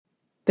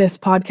This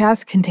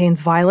podcast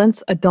contains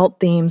violence, adult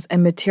themes,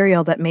 and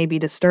material that may be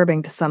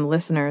disturbing to some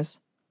listeners.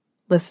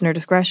 Listener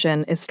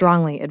discretion is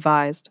strongly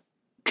advised.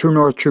 True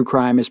North True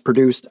Crime is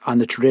produced on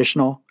the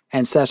traditional,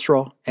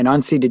 ancestral, and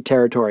unceded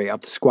territory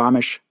of the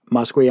Squamish,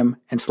 Musqueam,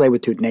 and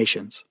Tsleil-Waututh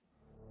nations.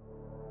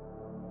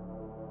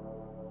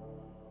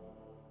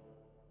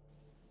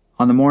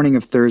 On the morning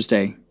of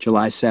Thursday,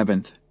 July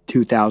 7th,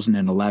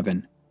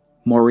 2011,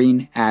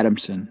 Maureen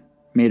Adamson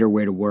made her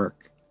way to work.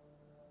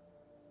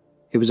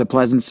 It was a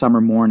pleasant summer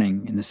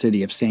morning in the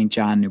city of St.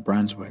 John, New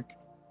Brunswick.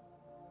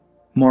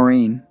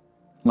 Maureen,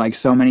 like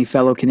so many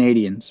fellow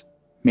Canadians,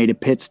 made a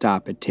pit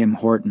stop at Tim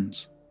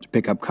Hortons to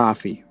pick up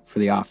coffee for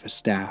the office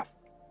staff.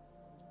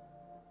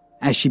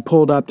 As she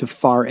pulled up to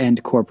Far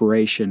End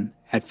Corporation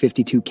at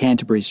 52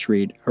 Canterbury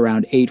Street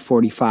around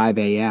 8:45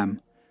 a.m.,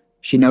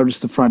 she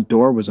noticed the front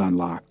door was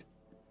unlocked.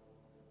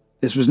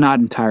 This was not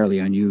entirely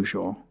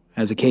unusual,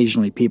 as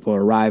occasionally people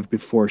arrived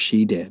before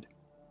she did.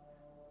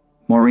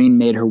 Maureen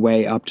made her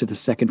way up to the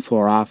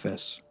second-floor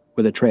office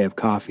with a tray of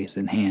coffees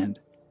in hand.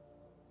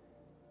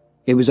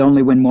 It was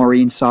only when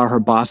Maureen saw her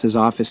boss's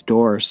office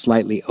door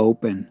slightly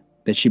open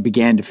that she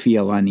began to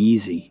feel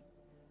uneasy.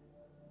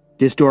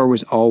 This door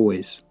was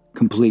always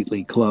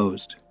completely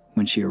closed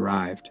when she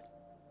arrived.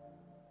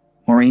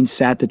 Maureen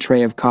sat the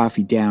tray of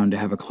coffee down to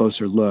have a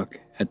closer look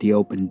at the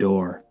open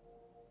door.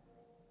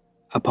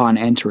 Upon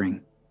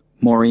entering,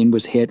 Maureen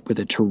was hit with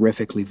a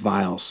terrifically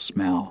vile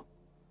smell.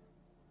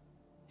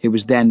 It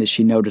was then that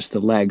she noticed the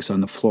legs on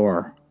the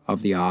floor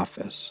of the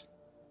office.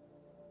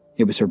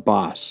 It was her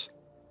boss,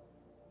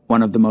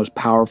 one of the most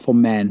powerful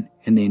men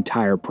in the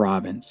entire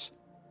province.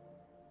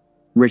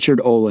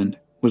 Richard Oland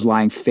was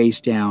lying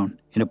face down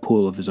in a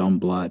pool of his own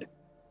blood.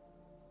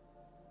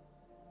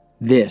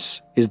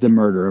 This is the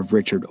murder of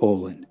Richard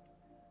Oland,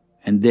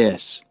 and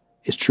this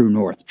is True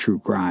North True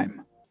Crime.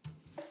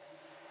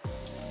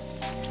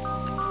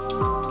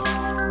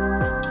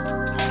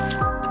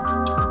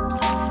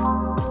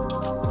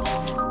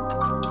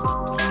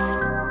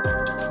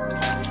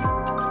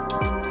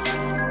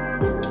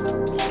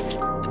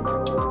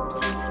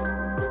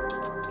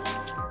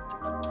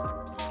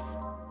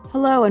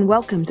 Hello and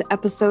welcome to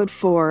episode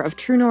 4 of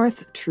True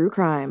North True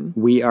Crime.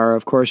 We are,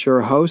 of course,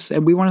 your hosts,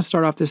 and we want to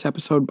start off this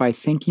episode by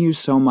thanking you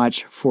so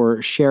much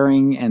for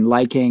sharing and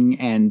liking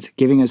and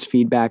giving us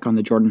feedback on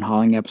the Jordan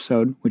Holling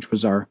episode, which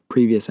was our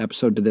previous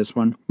episode to this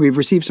one. We've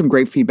received some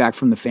great feedback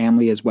from the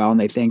family as well, and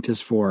they thanked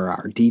us for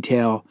our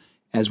detail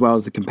as well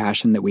as the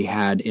compassion that we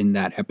had in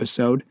that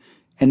episode.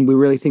 And we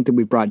really think that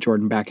we brought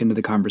Jordan back into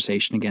the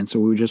conversation again, so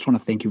we just want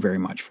to thank you very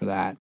much for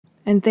that.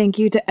 And thank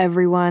you to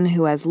everyone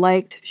who has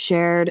liked,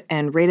 shared,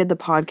 and rated the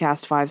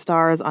podcast 5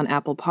 stars on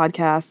Apple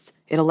Podcasts.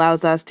 It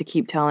allows us to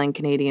keep telling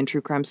Canadian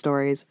true crime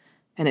stories,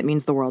 and it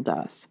means the world to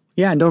us.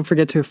 Yeah, and don't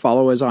forget to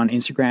follow us on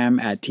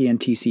Instagram at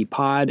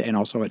TNTCPod and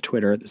also at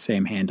Twitter at the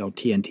same handle,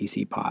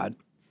 TNTCPod.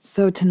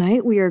 So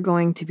tonight we are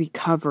going to be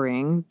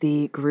covering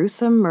the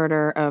gruesome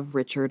murder of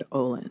Richard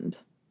Oland.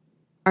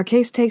 Our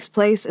case takes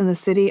place in the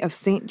city of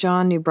St.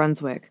 John, New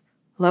Brunswick.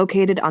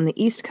 Located on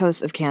the east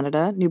coast of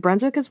Canada, New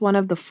Brunswick is one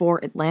of the 4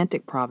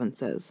 Atlantic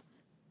provinces.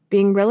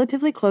 Being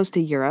relatively close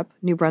to Europe,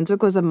 New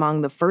Brunswick was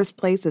among the first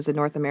places in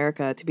North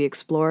America to be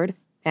explored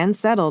and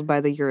settled by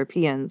the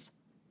Europeans.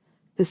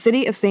 The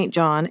city of St.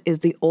 John is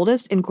the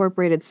oldest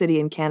incorporated city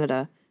in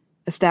Canada,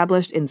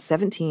 established in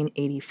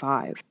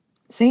 1785.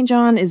 St.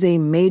 John is a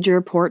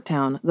major port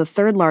town, the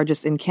 3rd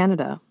largest in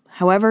Canada.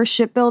 However,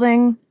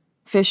 shipbuilding,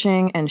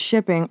 fishing, and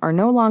shipping are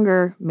no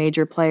longer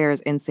major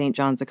players in St.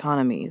 John's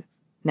economy.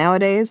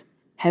 Nowadays,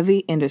 heavy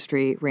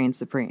industry reigns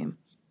supreme.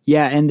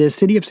 Yeah, and the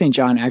city of St.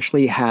 John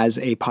actually has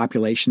a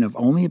population of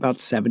only about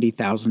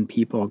 70,000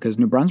 people because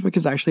New Brunswick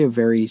is actually a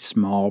very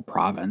small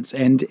province.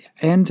 And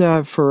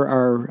for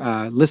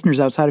our listeners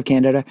outside of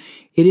Canada,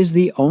 it is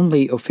the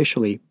only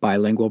officially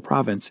bilingual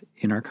province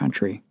in our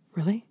country.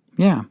 Really?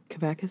 Yeah.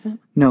 Quebec isn't?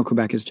 No,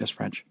 Quebec is just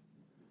French.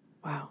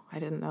 Wow, I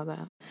didn't know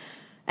that.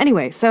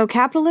 Anyway, so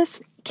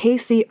capitalist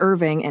K.C.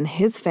 Irving and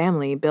his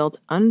family built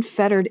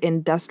unfettered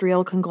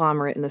industrial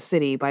conglomerate in the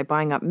city by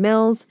buying up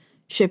mills,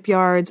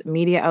 shipyards,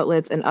 media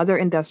outlets, and other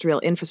industrial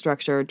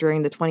infrastructure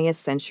during the 20th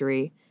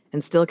century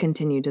and still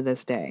continue to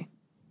this day.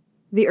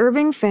 The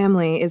Irving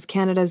family is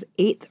Canada's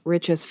 8th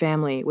richest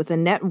family with a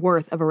net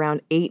worth of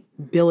around $8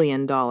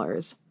 billion.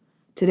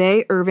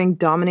 Today, Irving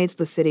dominates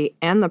the city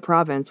and the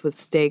province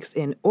with stakes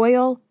in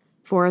oil,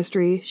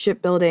 forestry,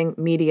 shipbuilding,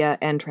 media,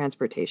 and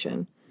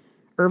transportation.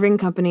 Irving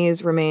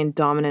companies remain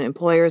dominant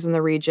employers in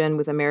the region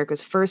with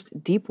America's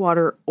first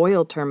deepwater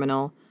oil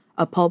terminal,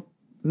 a pulp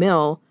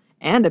mill,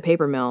 and a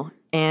paper mill,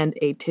 and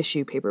a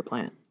tissue paper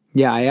plant.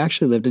 Yeah, I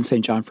actually lived in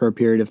St. John for a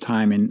period of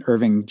time, and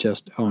Irving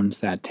just owns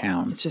that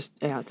town. It's just,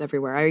 yeah, it's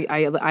everywhere.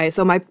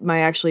 So my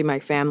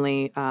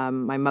family,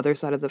 my mother's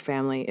side of the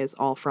family is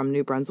all from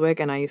New Brunswick,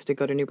 and I used to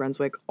go to New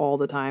Brunswick all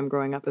the time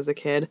growing up as a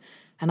kid.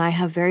 And I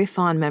have very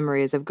fond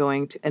memories of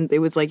going to, and it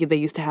was like they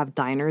used to have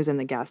diners in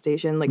the gas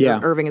station. Like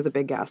Irving is a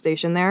big gas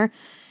station there.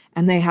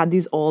 And they had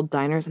these old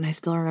diners, and I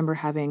still remember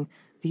having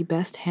the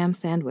best ham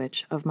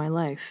sandwich of my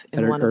life.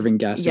 At an Irving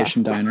gas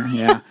station diner,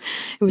 yeah.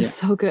 It was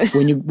so good.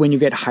 When you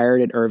get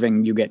hired at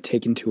Irving, you get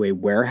taken to a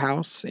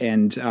warehouse,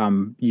 and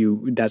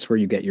that's where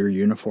you get your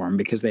uniform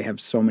because they have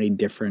so many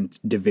different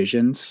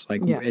divisions.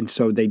 And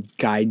so they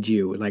guide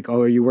you. Like,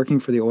 oh, are you working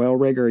for the oil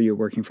rig or are you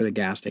working for the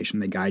gas station?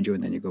 They guide you,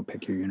 and then you go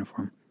pick your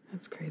uniform.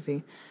 That's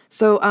crazy.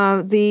 So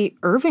the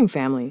Irving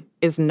family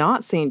is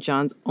not St.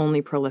 John's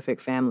only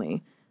prolific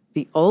family.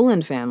 The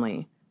Oland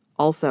family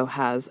also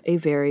has a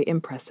very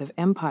impressive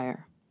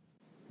empire.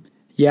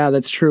 Yeah,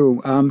 that's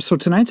true. So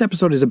tonight's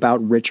episode is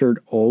about Richard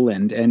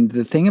Oland. And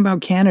the thing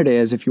about Canada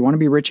is if you want to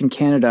be rich in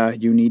Canada,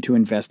 you need to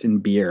invest in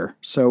beer.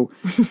 So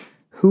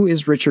who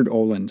is Richard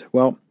Oland?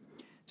 Well,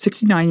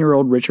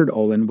 69-year-old Richard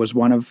Oland was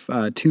one of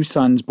two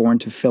sons born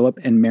to Philip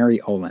and Mary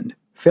Oland.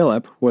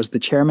 Philip was the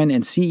chairman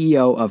and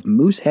CEO of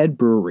Moosehead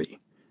Brewery,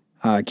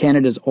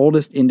 Canada's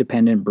oldest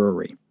independent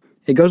brewery.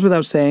 It goes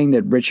without saying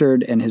that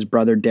Richard and his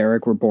brother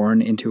Derek were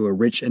born into a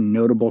rich and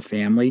notable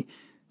family.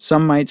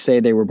 Some might say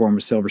they were born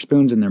with silver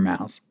spoons in their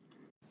mouths.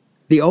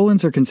 The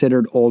Olands are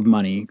considered old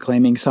money,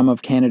 claiming some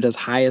of Canada's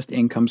highest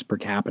incomes per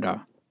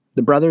capita.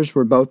 The brothers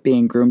were both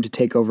being groomed to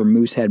take over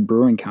Moosehead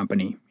Brewing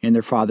Company in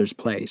their father's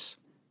place.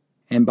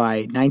 And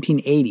by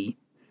 1980,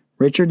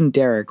 Richard and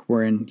Derek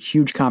were in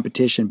huge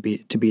competition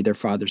to be their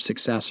father's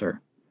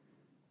successor.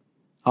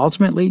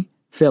 Ultimately,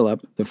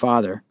 Philip, the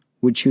father,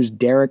 would choose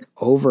Derek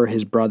over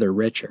his brother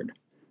Richard,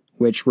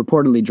 which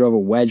reportedly drove a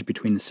wedge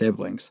between the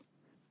siblings.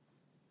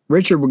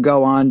 Richard would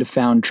go on to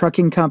found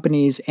trucking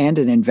companies and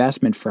an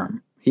investment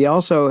firm. He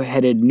also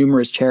headed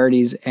numerous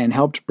charities and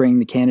helped bring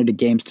the Canada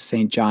Games to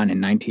St. John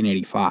in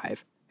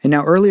 1985. And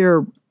now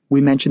earlier we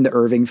mentioned the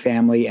Irving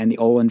family and the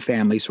Oland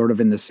family sort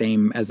of in the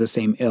same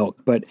ilk,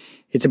 but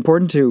it's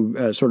important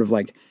to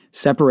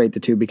separate the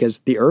two because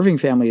the Irving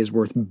family is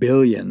worth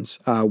billions,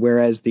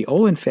 whereas the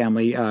Oland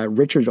family,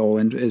 Richard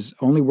Oland, is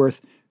only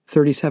worth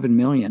 $37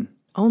 million.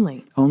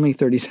 Only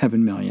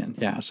 37 million.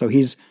 Yeah. So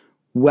he's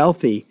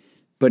wealthy,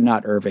 but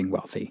not Irving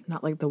wealthy.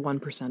 Not like the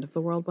 1% of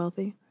the world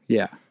wealthy?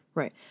 Yeah.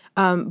 Right.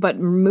 But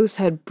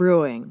Moosehead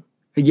Brewing.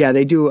 Yeah,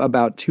 they do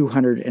about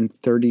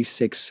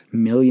 $236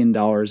 million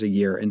a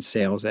year in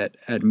sales at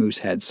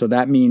Moosehead. So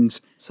that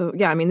means... So,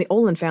 yeah, I mean, the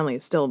Oland family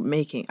is still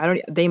making...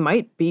 They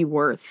might be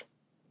worth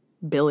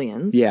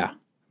billions. Yeah.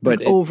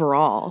 But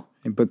overall.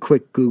 But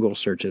quick Google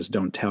searches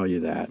don't tell you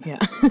that.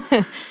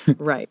 Yeah.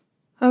 Right.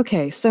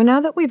 Okay, so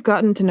now that we've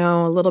gotten to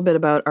know a little bit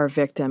about our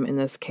victim in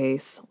this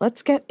case,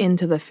 let's get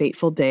into the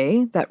fateful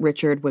day that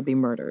Richard would be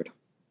murdered.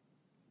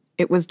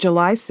 It was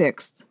July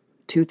 6th,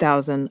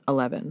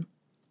 2011.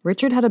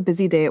 Richard had a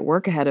busy day at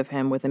work ahead of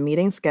him with a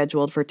meeting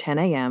scheduled for 10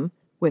 a.m.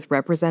 with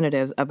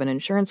representatives of an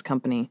insurance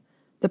company,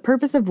 the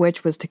purpose of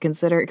which was to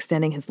consider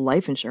extending his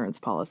life insurance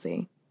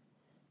policy.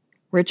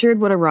 Richard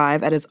would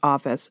arrive at his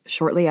office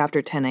shortly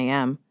after 10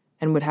 a.m.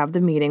 and would have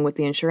the meeting with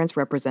the insurance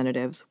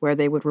representatives where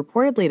they would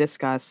reportedly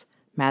discuss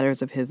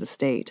matters of his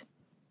estate.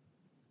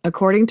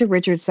 According to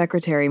Richard's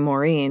secretary,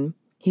 Maureen,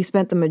 he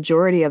spent the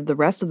majority of the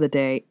rest of the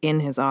day in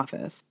his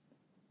office.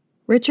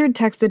 Richard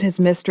texted his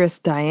mistress,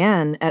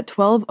 Diane, at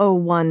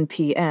 12:01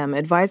 p.m.,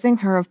 advising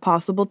her of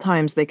possible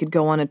times they could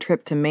go on a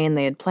trip to Maine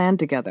they had planned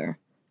together.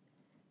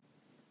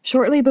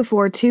 Shortly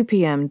before 2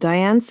 p.m.,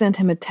 Diane sent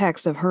him a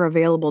text of her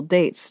available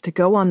dates to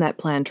go on that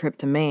planned trip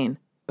to Maine,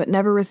 but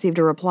never received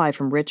a reply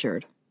from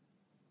Richard.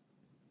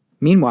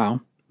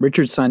 Meanwhile,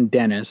 Richard's son,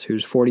 Dennis,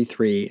 who's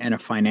 43 and a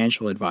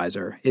financial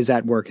advisor, is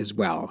at work as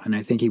well, and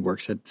I think he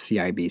works at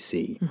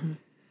CIBC. Mm-hmm.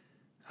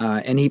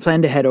 And he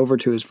planned to head over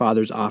to his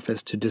father's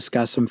office to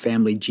discuss some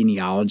family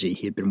genealogy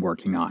he had been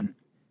working on.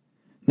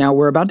 Now,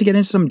 we're about to get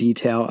into some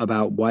detail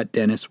about what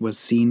Dennis was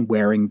seen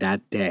wearing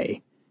that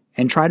day,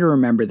 and try to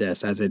remember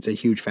this as it's a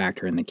huge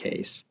factor in the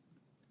case.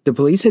 The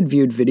police had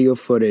viewed video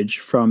footage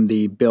from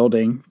the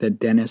building that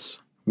Dennis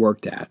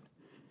worked at,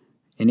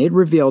 and it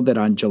revealed that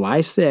on July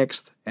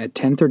 6th at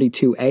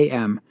 10:32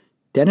 a.m.,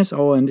 Dennis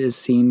Oland is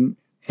seen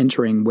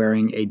entering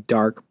wearing a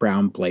dark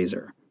brown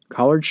blazer,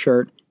 collared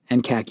shirt,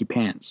 and khaki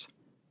pants.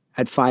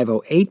 At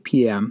 5:08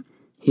 p.m.,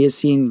 he is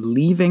seen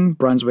leaving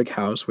Brunswick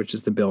House, which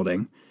is the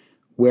building,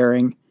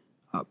 wearing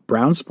a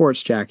brown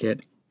sports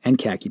jacket and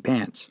khaki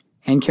pants,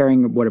 and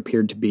carrying what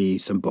appeared to be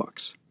some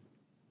books.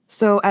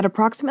 So at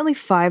approximately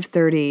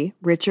 5:30,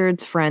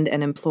 Richard's friend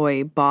and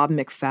employee, Bob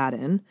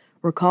McFadden,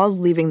 recalls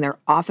leaving their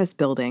office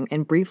building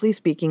and briefly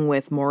speaking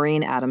with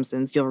Maureen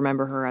Adamsons. You'll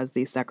remember her as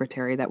the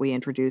secretary that we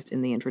introduced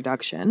in the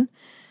introduction.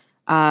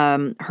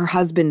 Her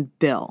husband,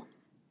 Bill,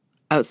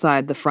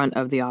 outside the front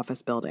of the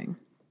office building.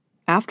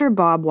 After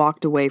Bob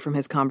walked away from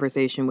his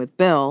conversation with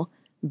Bill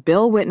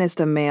witnessed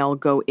a male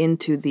go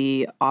into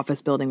the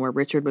office building where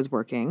Richard was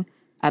working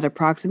at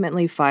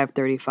approximately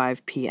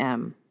 5:35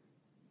 p.m.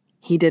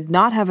 He did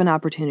not have an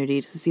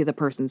opportunity to see the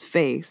person's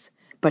face,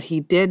 but he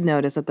did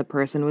notice that the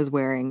person was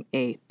wearing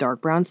a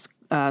dark brown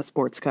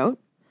sports coat,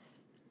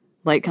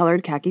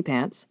 light-colored khaki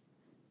pants,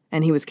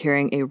 and he was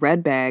carrying a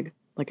red bag,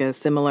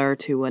 similar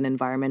to an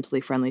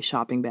environmentally friendly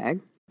shopping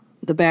bag.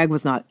 The bag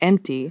was not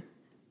empty,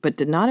 but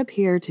did not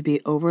appear to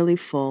be overly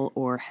full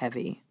or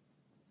heavy.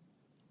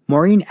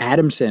 Maureen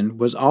Adamson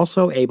was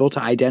also able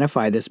to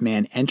identify this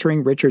man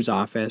entering Richard's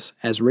office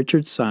as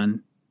Richard's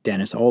son,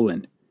 Dennis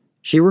Oland.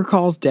 She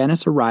recalls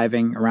Dennis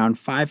arriving around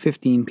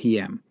 5:15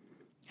 p.m.,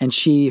 and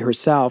she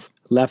herself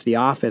left the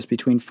office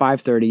between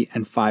 5:30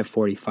 and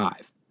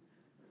 5:45.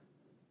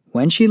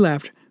 When she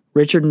left,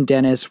 Richard and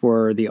Dennis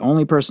were the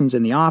only persons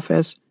in the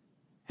office,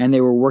 and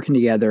they were working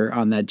together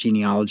on that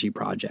genealogy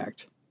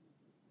project.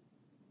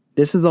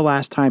 This is the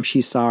last time she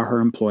saw her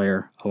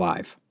employer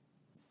alive.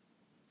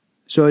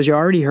 So as you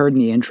already heard in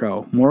the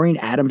intro, Maureen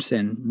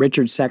Adamson,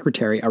 Richard's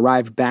secretary,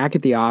 arrived back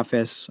at the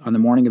office on the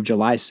morning of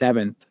July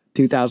 7th,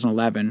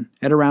 2011,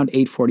 at around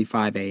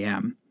 8:45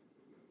 a.m.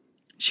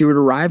 She would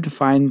arrive to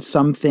find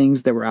some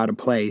things that were out of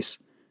place.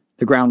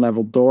 The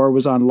ground-level door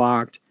was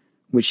unlocked,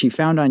 which she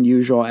found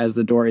unusual as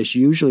the door is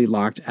usually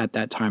locked at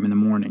that time in the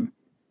morning.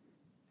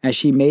 As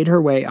she made her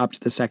way up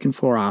to the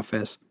second-floor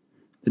office,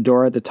 the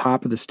door at the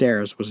top of the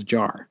stairs was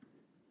ajar.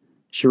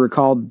 She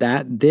recalled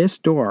that this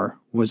door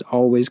was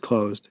always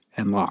closed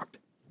and locked.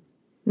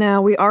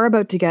 Now, we are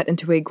about to get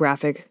into a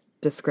graphic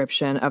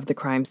description of the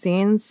crime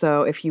scene,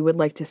 so if you would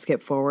like to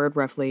skip forward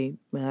roughly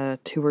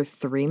 2 or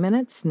 3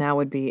 minutes, now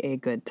would be a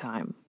good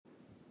time.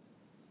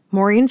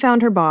 Maureen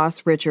found her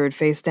boss, Richard,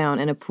 face down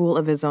in a pool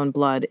of his own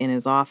blood in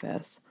his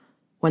office.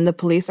 When the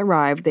police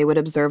arrived, they would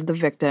observe the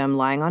victim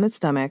lying on his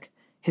stomach,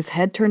 his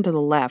head turned to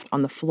the left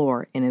on the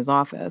floor in his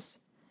office.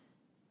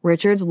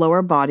 Richard's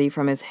lower body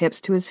from his hips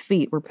to his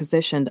feet were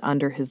positioned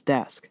under his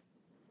desk.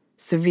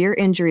 Severe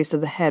injuries to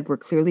the head were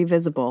clearly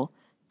visible,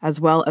 as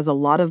well as a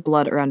lot of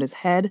blood around his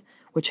head,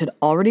 which had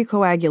already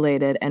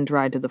coagulated and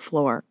dried to the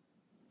floor.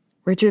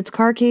 Richard's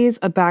car keys,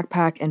 a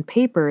backpack, and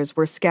papers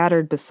were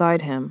scattered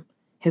beside him.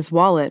 His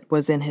wallet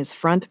was in his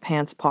front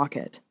pants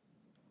pocket.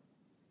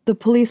 The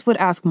police would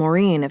ask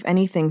Maureen if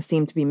anything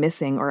seemed to be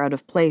missing or out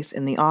of place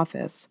in the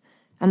office,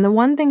 and the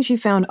one thing she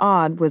found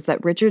odd was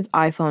that Richard's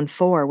iPhone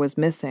 4 was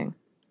missing.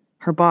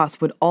 Her boss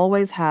would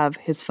always have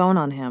his phone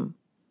on him.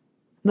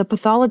 The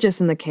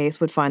pathologist in the case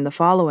would find the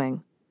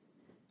following.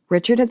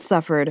 Richard had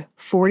suffered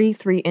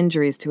 43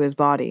 injuries to his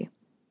body,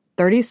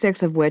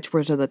 36 of which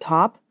were to the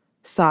top,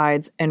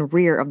 sides, and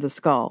rear of the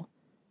skull.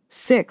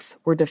 6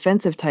 were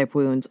defensive-type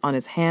wounds on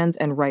his hands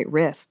and right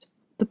wrist.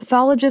 The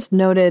pathologist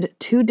noted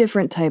 2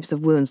 different types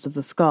of wounds to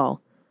the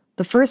skull.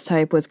 The first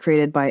type was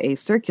created by a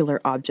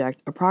circular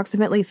object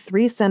approximately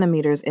 3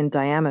 centimeters in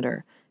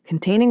diameter,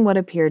 containing what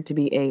appeared to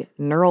be a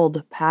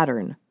knurled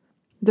pattern.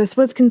 This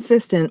was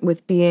consistent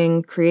with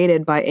being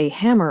created by a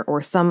hammer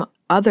or some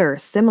other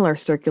similar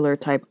circular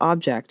type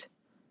object.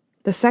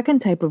 The second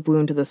type of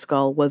wound to the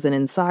skull was an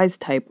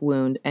incised type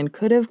wound and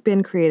could have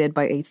been created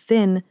by a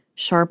thin,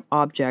 sharp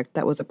object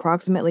that was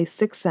approximately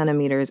 6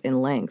 centimeters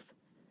in length,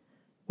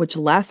 which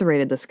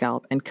lacerated the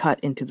scalp and cut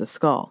into the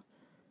skull.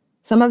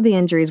 Some of the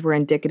injuries were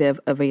indicative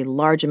of a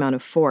large amount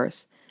of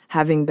force,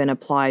 having been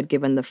applied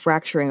given the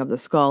fracturing of the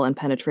skull and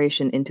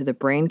penetration into the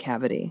brain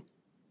cavity.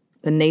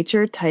 The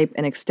nature, type,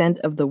 and extent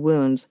of the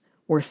wounds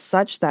were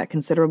such that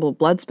considerable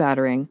blood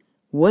spattering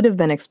would have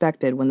been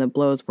expected when the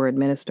blows were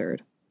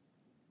administered.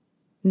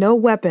 No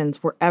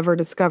weapons were ever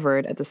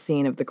discovered at the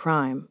scene of the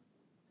crime.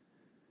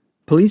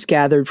 Police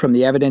gathered from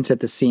the evidence at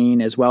the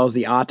scene as well as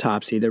the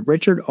autopsy that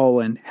Richard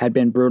Oland had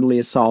been brutally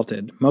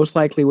assaulted, most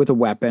likely with a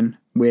weapon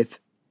with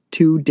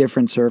 2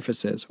 different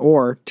surfaces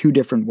or 2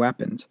 different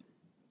weapons.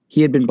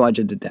 He had been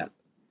bludgeoned to death.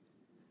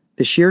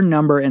 The sheer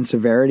number and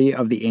severity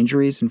of the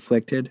injuries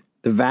inflicted,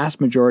 the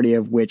vast majority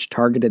of which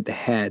targeted the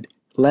head,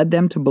 led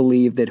them to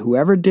believe that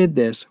whoever did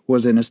this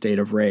was in a state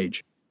of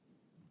rage.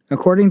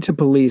 According to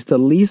police, the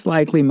least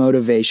likely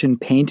motivation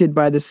painted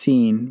by the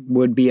scene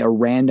would be a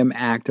random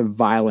act of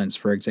violence,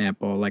 for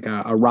example, like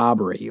a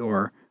robbery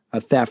or a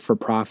theft for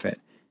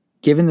profit.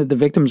 Given that the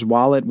victim's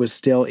wallet was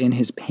still in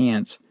his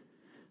pants,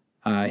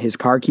 his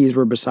car keys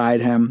were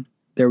beside him,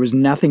 there was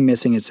nothing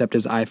missing except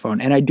his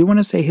iPhone. And I do want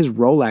to say his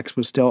Rolex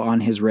was still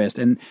on his wrist.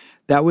 And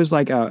that was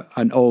like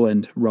an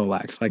Oland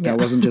Rolex. Like, that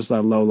wasn't just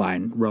a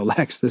low-line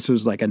Rolex. This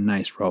was like a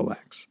nice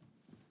Rolex.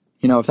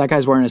 You know, if that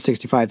guy's wearing a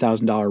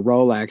 $65,000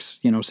 Rolex,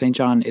 you know, St.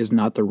 John is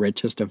not the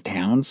richest of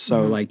towns.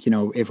 So, like, you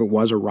know, if it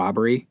was a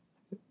robbery,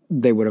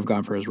 they would have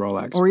gone for his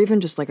Rolex. Or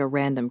even just like a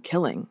random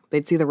killing.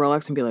 They'd see the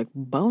Rolex and be like,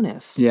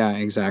 bonus. Yeah,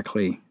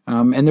 exactly.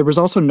 And there was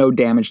also no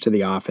damage to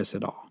the office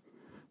at all.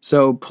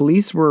 So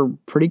police were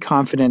pretty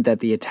confident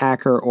that the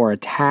attacker or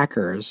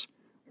attackers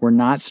were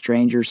not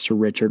strangers to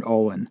Richard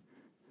Oland.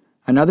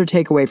 Another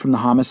takeaway from the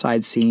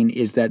homicide scene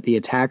is that the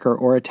attacker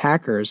or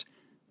attackers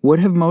would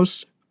have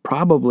most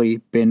probably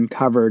been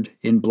covered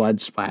in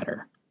blood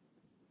splatter.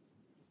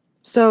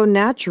 So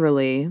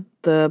naturally,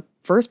 the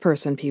first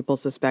person people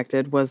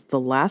suspected was the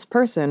last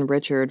person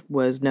Richard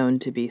was known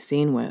to be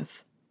seen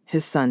with,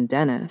 his son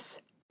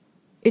Dennis.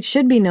 It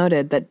should be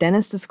noted that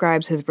Dennis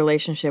describes his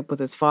relationship with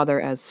his father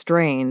as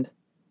strained.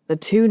 The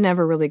two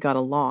never really got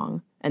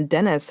along, and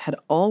Dennis had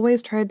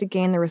always tried to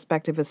gain the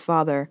respect of his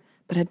father,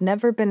 but had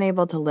never been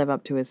able to live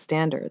up to his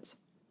standards.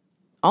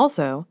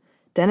 Also,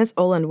 Dennis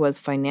Oland was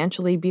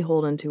financially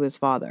beholden to his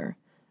father.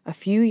 A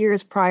few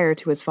years prior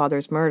to his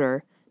father's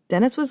murder,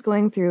 Dennis was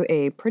going through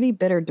a pretty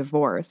bitter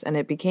divorce, and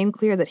it became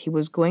clear that he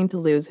was going to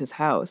lose his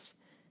house.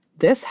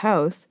 This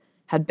house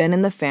had been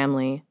in the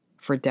family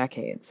for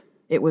decades.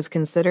 It was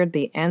considered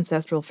the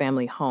ancestral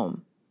family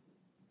home.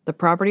 The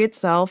property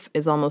itself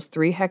is almost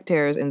 3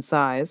 hectares in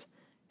size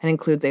and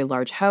includes a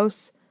large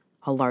house,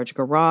 a large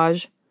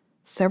garage,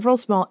 several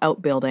small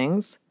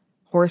outbuildings,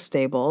 horse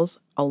stables,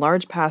 a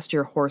large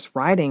pasture horse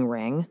riding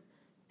ring,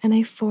 and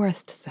a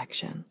forest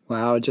section.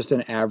 Wow, just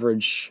an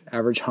average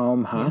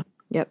home, huh?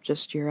 Yep,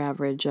 just your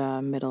average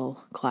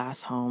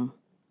middle-class home.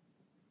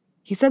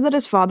 He said that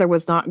his father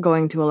was not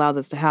going to allow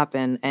this to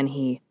happen, and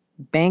he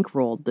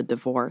bankrolled the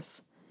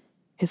divorce.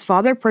 His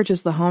father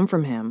purchased the home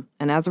from him,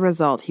 and as a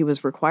result, he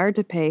was required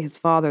to pay his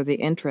father the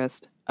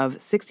interest of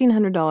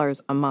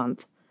 $1,600 a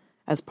month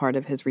as part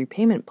of his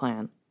repayment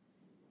plan.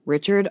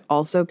 Richard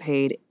also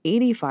paid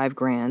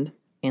 $85,000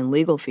 in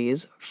legal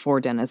fees for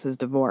Dennis's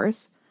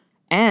divorce,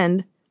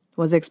 and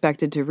was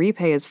expected to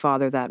repay his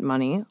father that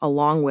money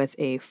along with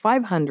a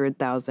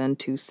 $500,000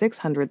 to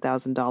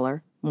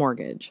 $600,000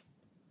 mortgage.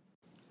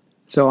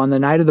 So on the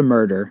night of the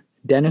murder,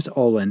 Dennis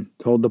Oland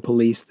told the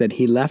police that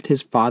he left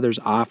his father's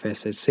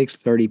office at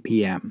 6:30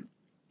 p.m.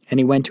 and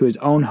he went to his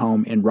own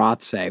home in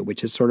Rothsay,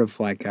 which is sort of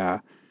like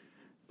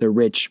the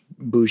rich,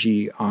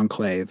 bougie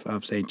enclave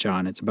of St.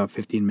 John. It's about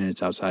 15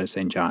 minutes outside of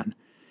St. John.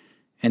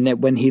 And that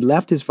when he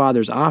left his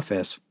father's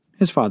office,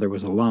 his father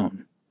was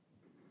alone.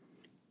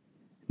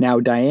 Now,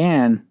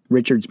 Diane,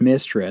 Richard's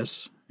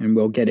mistress, and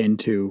we'll get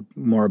into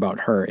more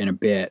about her in a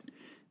bit,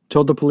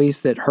 told the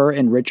police that her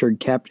and Richard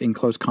kept in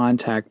close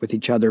contact with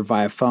each other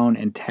via phone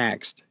and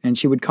text, and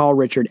she would call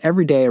Richard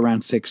every day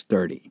around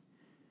 6:30,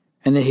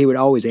 and that he would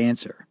always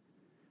answer.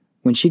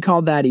 When she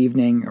called that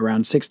evening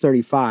around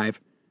 6:35,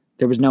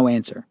 there was no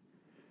answer.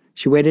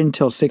 She waited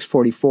until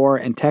 6:44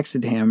 and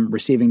texted him,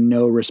 receiving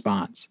no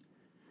response.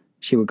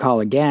 She would call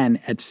again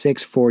at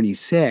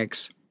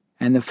 6:46,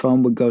 and the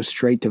phone would go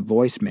straight to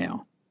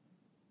voicemail.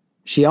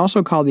 She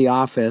also called the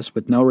office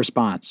with no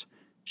response.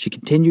 She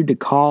continued to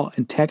call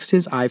and text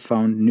his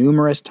iPhone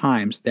numerous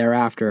times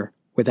thereafter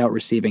without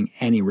receiving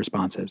any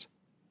responses.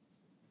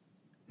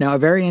 Now, a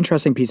very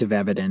interesting piece of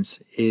evidence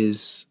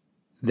is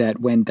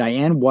that when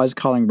Diane was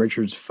calling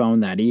Richard's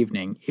phone that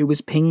evening, it was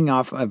pinging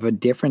off of a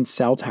different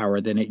cell tower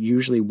than it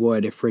usually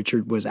would if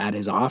Richard was at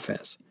his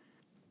office.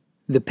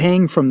 The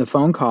ping from the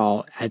phone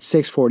call at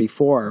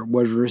 6:44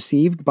 was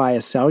received by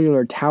a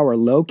cellular tower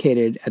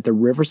located at the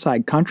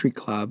Riverside Country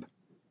Club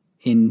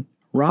in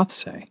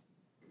Rothsay.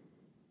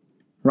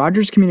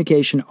 Rogers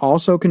Communication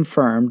also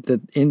confirmed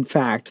that, in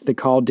fact, the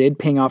call did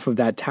ping off of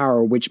that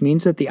tower, which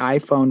means that the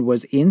iPhone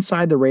was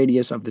inside the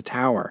radius of the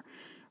tower,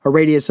 a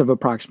radius of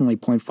approximately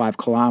 0.5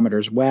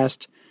 kilometers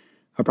west,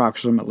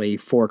 approximately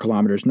 4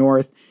 kilometers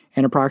north,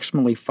 and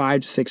approximately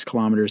 5 to 6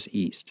 kilometers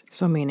east.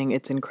 So meaning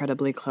it's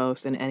incredibly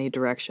close in any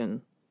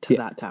direction to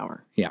that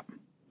tower. Yeah.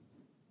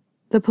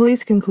 The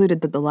police concluded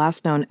that the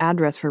last known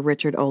address for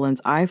Richard Oland's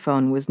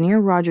iPhone was near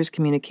Rogers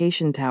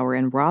Communication Tower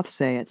in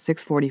Rothsay at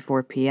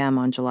 6:44 p.m.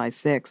 on July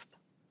 6th.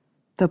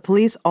 The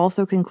police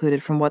also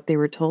concluded from what they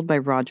were told by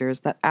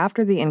Rogers that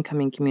after the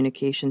incoming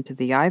communication to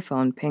the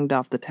iPhone pinged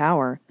off the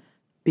tower,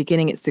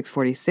 beginning at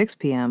 6:46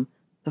 p.m.,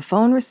 the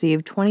phone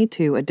received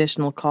 22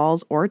 additional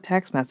calls or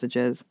text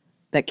messages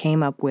that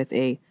came up with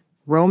a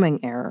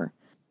roaming error.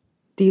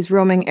 These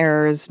roaming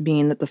errors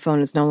mean that the phone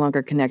is no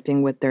longer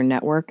connecting with their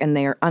network and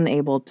they are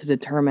unable to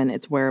determine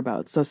its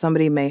whereabouts. So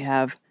somebody may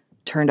have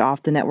turned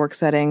off the network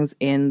settings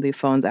in the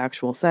phone's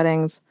actual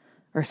settings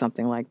or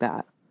something like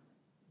that.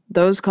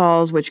 Those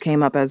calls, which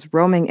came up as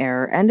roaming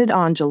error, ended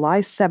on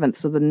July 7th,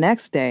 so the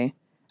next day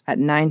at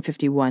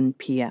 9:51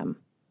 p.m.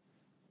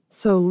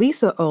 So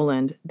Lisa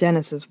Oland,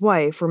 Dennis's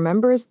wife,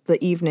 remembers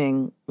the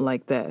evening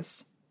like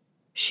this.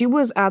 She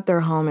was at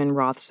their home in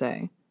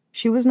Rothsay.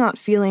 She was not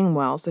feeling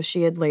well, so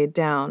she had laid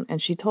down, and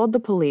she told the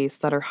police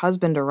that her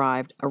husband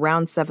arrived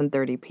around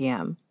 7:30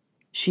 p.m.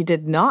 She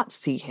did not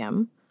see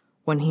him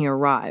when he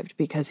arrived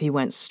because he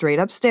went straight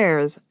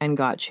upstairs and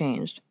got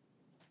changed.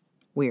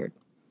 Weird.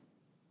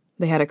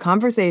 They had a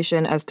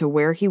conversation as to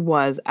where he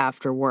was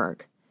after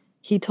work.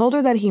 He told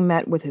her that he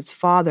met with his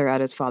father at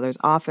his father's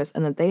office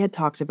and that they had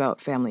talked about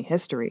family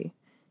history.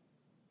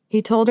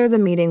 He told her the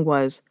meeting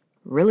was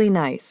really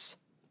nice.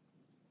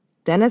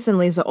 Dennis and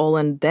Lisa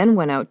Oland then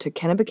went out to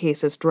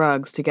Kennebecasis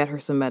Drugs to get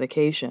her some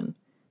medication.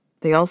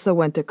 They also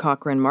went to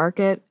Cochrane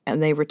Market,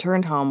 and they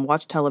returned home,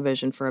 watched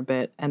television for a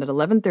bit, and at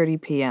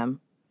 11:30 p.m.,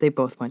 they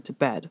both went to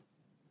bed.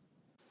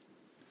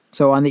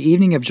 So on the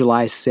evening of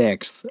July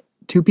 6th,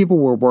 2 people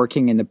were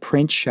working in the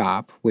print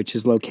shop, which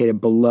is located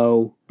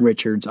below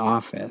Richard's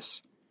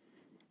office,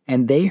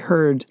 and they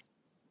heard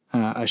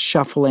a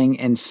shuffling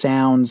and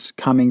sounds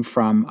coming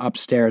from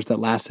upstairs that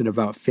lasted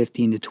about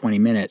 15 to 20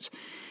 minutes.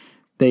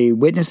 The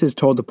witnesses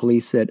told the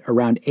police that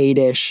around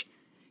 8-ish,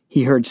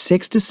 he heard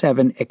 6 to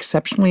 7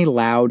 exceptionally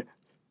loud,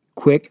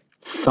 quick,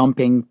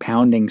 thumping,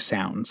 pounding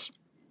sounds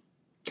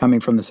coming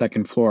from the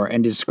second floor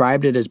and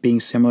described it as being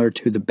similar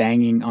to the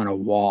banging on a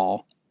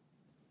wall.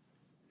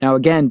 Now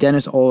again,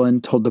 Dennis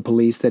Oland told the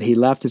police that he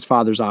left his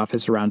father's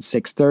office around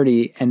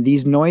 6:30, and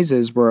these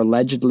noises were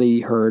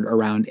allegedly heard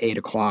around 8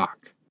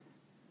 o'clock.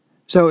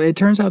 So it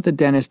turns out that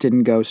Dennis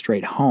didn't go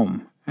straight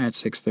home at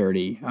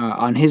 6:30.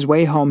 On his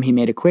way home, he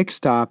made a quick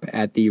stop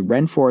at the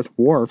Renforth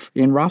Wharf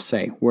in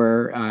Rothsay,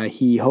 where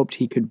he hoped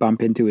he could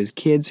bump into his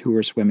kids who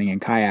were swimming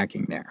and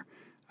kayaking there.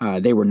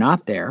 They were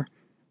not there,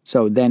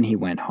 so then he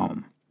went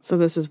home. So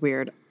this is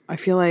weird. I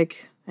feel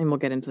like, and we'll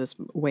get into this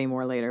way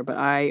more later, but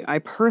I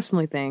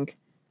personally think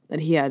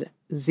that he had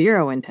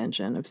zero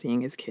intention of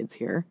seeing his kids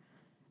here,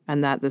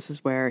 and that this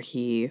is where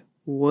he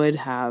would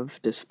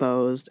have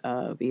disposed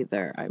of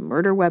either a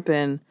murder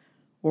weapon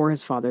or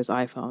his father's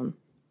iPhone,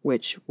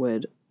 which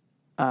would,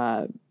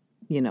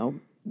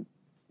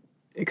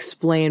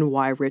 explain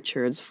why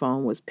Richard's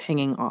phone was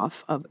pinging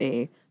off of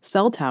a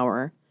cell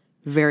tower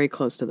very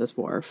close to this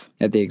wharf.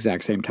 At the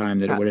exact same time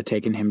that it would have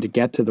taken him to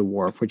get to the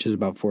wharf, which is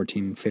about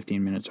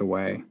 15 minutes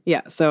away.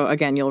 Yeah, so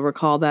again, you'll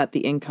recall that the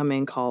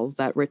incoming calls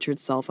that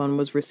Richard's cell phone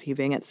was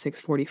receiving at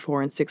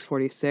 6:44 and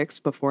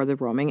 6:46 before the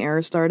roaming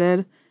error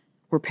started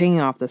were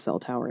pinging off the cell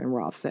tower in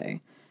Rothsay.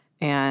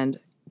 And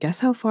guess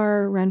how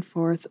far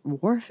Renforth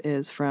Wharf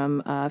is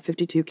from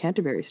 52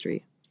 Canterbury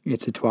Street?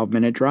 It's a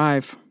 12-minute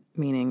drive.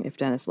 Meaning if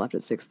Dennis left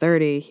at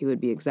 6:30, he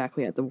would be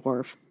exactly at the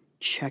wharf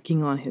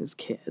checking on his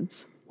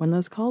kids when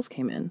those calls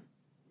came in.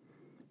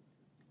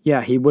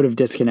 Yeah, he would have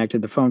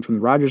disconnected the phone from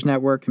the Rogers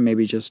network and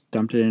maybe just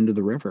dumped it into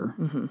the river.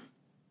 Mm-hmm.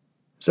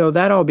 So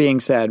that all being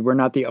said, we're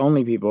not the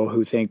only people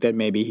who think that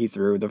maybe he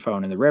threw the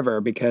phone in the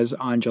river, because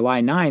on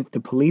July 9th, the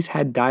police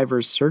had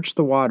divers search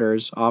the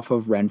waters off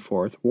of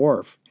Renforth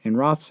Wharf in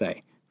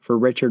Rothsay for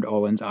Richard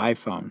Oland's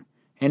iPhone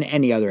and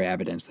any other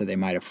evidence that they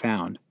might have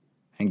found.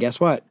 And guess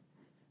what?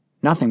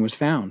 Nothing was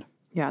found.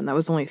 Yeah, and that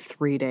was only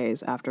 3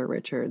 days after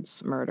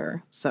Richard's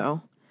murder.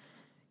 So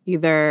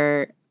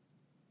either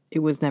it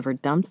was never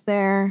dumped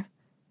there,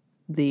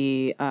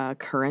 the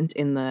current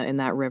in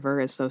that river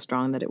is so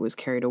strong that it was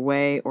carried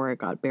away, or it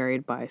got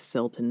buried by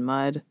silt and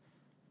mud.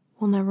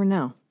 We'll never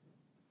know.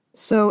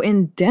 So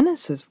in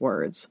Dennis's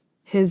words,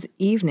 his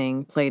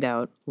evening played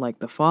out like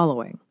the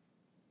following.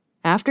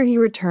 After he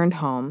returned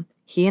home,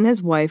 he and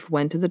his wife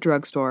went to the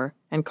drugstore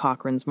and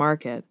Cochrane's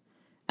Market,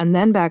 and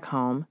then back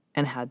home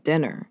and had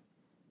dinner.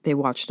 They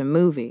watched a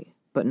movie,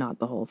 but not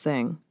the whole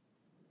thing.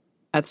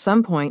 At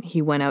some point,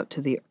 he went out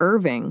to the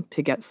Irving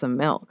to get some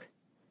milk.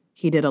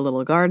 He did a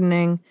little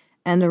gardening,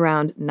 and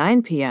around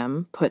 9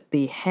 p.m. put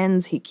the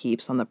hens he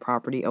keeps on the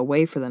property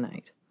away for the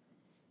night.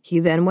 He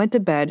then went to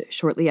bed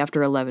shortly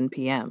after 11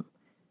 p.m.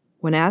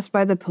 When asked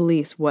by the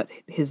police what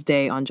his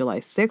day on July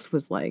 6th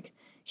was like,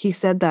 he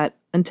said that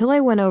until I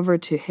went over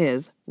to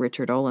his,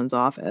 Richard Oland's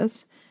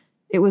office,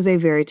 it was a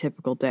very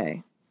typical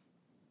day.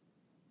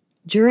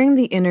 During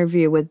the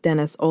interview with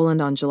Dennis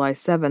Oland on July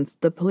 7th,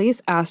 the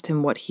police asked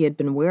him what he had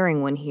been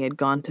wearing when he had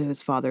gone to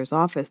his father's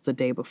office the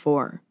day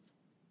before.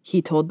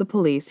 He told the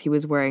police he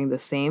was wearing the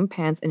same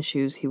pants and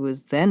shoes he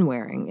was then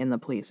wearing in the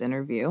police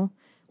interview,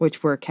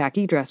 which were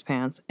khaki dress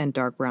pants and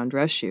dark brown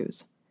dress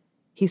shoes.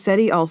 He said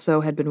he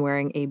also had been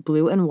wearing a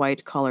blue and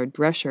white collared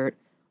dress shirt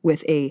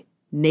with a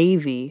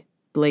navy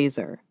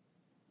blazer.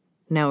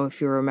 Now, if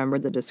you remember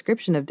the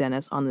description of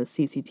Dennis on the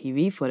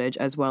CCTV footage,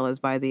 as well as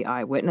by the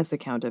eyewitness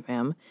account of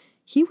him,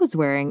 he was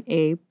wearing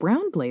a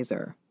brown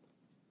blazer.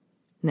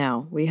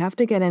 Now, we have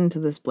to get into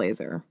this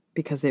blazer,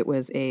 because it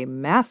was a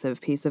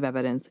massive piece of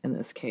evidence in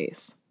this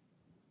case.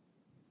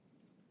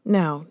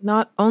 Now,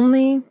 not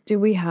only do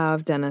we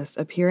have Dennis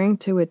appearing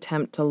to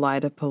attempt to lie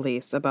to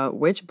police about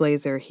which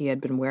blazer he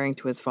had been wearing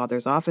to his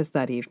father's office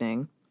that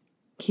evening,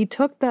 he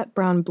took that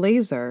brown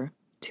blazer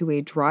to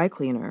a dry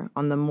cleaner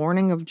on the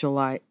morning of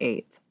July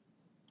 8th,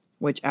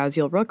 which, as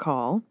you'll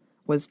recall,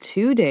 was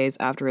 2 days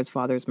after his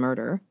father's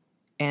murder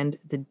and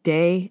the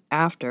day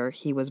after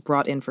he was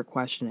brought in for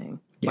questioning.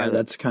 Yeah,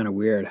 that's kind of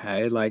weird,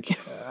 hey? Like,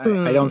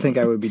 I don't think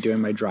I would be doing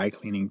my dry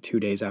cleaning 2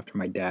 days after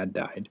my dad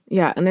died.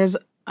 Yeah, and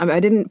I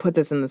didn't put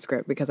this in the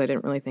script because I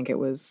didn't really think it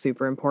was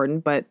super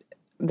important, but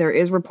there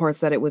is reports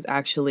that it was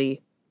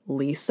actually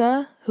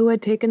Lisa who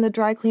had taken the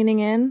dry cleaning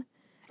in,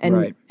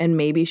 and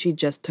maybe she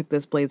just took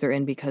this blazer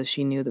in because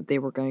she knew that they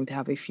were going to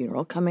have a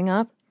funeral coming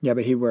up. Yeah,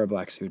 but he'd wear a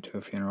black suit to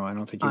a funeral. I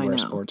don't think he'd wear a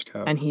sports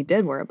coat. And he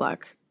did wear a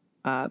black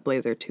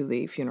blazer to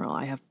the funeral.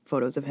 I have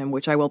photos of him,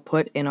 which I will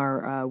put in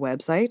our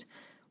website,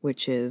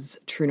 which is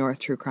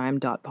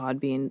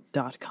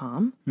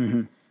truenorthtruecrime.podbean.com.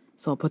 Mm-hmm.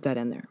 So I'll put that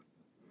in there.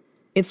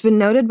 It's been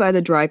noted by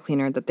the dry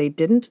cleaner that they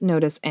didn't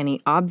notice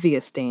any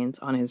obvious stains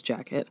on his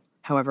jacket.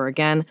 However,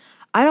 again,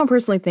 I don't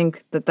personally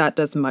think that that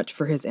does much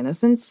for his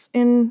innocence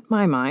in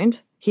my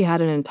mind. He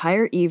had an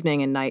entire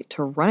evening and night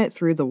to run it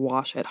through the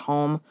wash at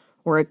home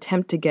or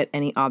attempt to get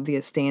any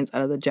obvious stains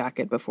out of the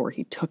jacket before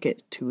he took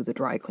it to the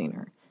dry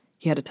cleaner.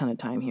 He had a ton of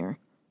time here.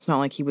 It's not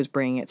like he was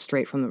bringing it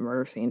straight from the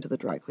murder scene to the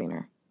dry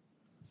cleaner.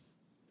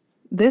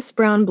 This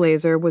brown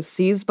blazer was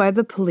seized by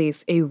the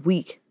police a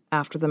week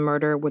after the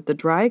murder with the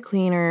dry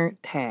cleaner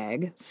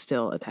tag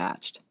still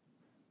attached.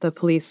 The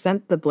police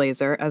sent the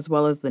blazer, as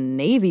well as the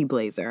navy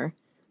blazer,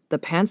 the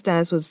pants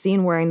Dennis was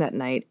seen wearing that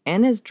night,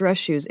 and his dress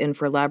shoes in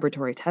for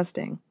laboratory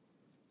testing.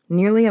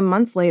 Nearly a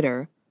month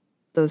later,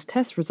 those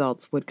test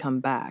results would come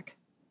back.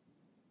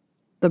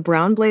 The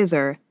brown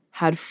blazer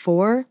had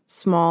 4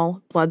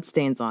 small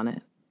bloodstains on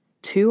it,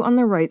 2 on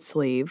the right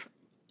sleeve,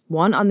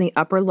 1 on the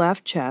upper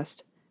left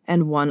chest,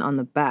 and 1 on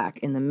the back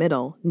in the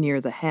middle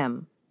near the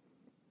hem.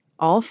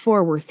 All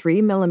 4 were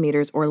 3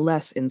 millimeters or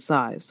less in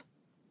size.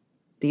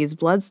 These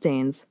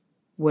bloodstains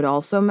would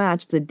also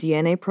match the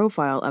DNA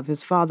profile of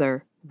his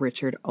father,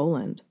 Richard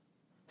Oland.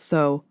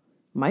 So,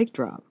 mic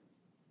drop.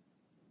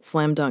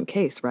 Slam dunk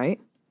case, right?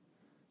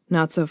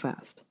 Not so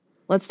fast.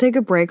 Let's take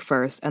a break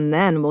first, and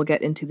then we'll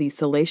get into the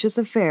salacious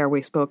affair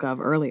we spoke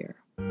of earlier.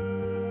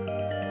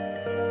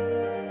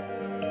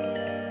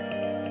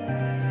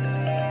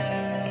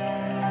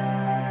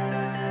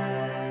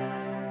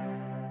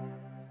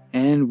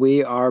 And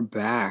we are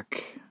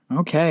back.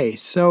 Okay,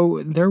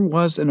 so there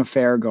was an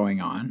affair going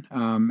on,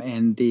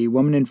 and the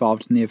woman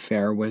involved in the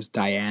affair was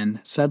Diane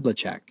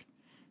Sedlacek.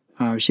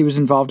 She was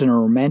involved in a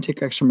romantic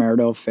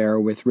extramarital affair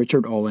with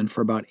Richard Oland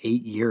for about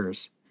 8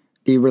 years.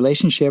 The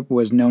relationship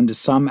was known to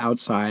some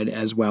outside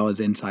as well as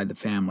inside the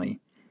family.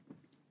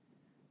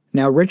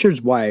 Now,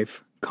 Richard's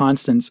wife,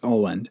 Constance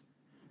Oland,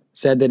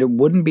 said that it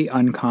wouldn't be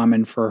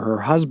uncommon for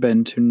her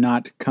husband to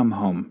not come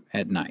home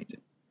at night.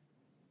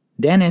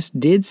 Dennis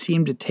did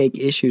seem to take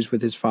issues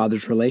with his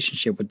father's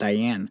relationship with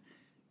Diane,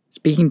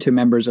 speaking to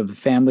members of the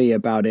family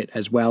about it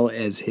as well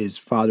as his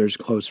father's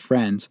close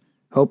friends,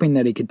 hoping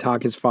that he could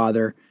talk his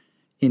father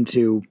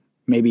into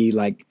maybe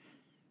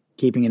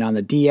keeping it on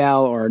the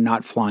DL or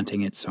not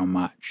flaunting it so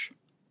much.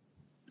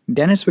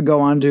 Dennis would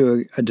go on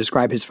to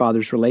describe his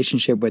father's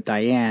relationship with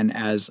Diane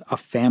as a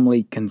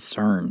family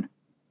concern,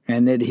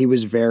 and that he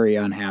was very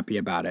unhappy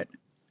about it.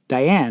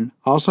 Diane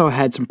also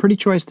had some pretty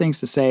choice things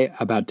to say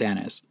about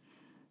Dennis.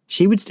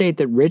 She would state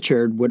that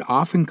Richard would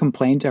often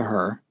complain to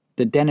her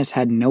that Dennis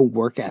had no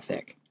work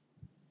ethic.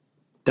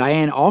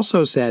 Diane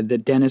also said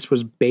that Dennis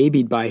was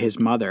babied by his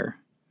mother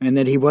and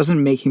that he wasn't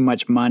making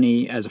much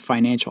money as a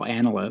financial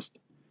analyst,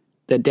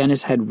 that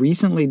Dennis had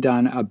recently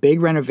done a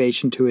big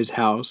renovation to his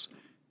house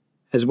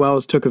as well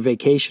as took a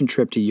vacation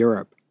trip to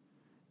Europe.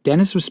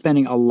 Dennis was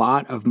spending a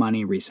lot of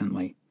money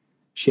recently.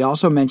 She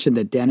also mentioned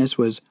that Dennis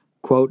was,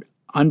 quote,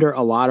 under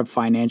a lot of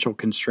financial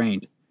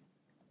constraint,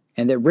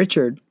 and that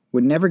Richard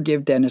would never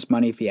give Dennis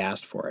money if he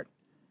asked for it.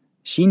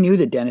 She knew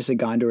that Dennis had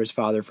gone to his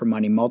father for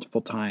money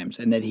multiple times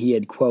and that he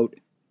had, quote,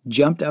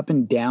 jumped up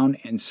and down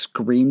and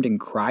screamed and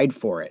cried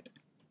for it,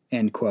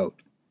 end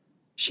quote.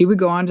 She would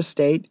go on to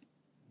state,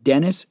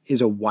 Dennis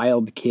is a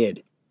wild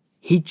kid.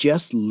 He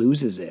just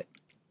loses it.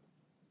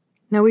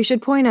 Now, we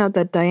should point out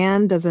that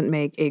Diane doesn't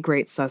make a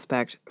great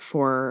suspect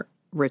for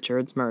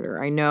Richard's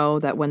murder. I know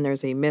that when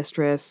there's a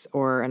mistress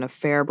or an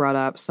affair brought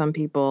up, some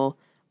people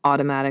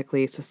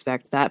automatically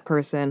suspect that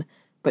person,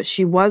 but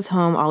she was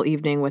home all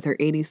evening with her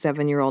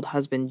 87-year-old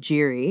husband,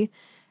 Jiri,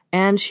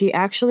 and she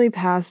actually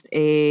passed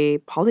a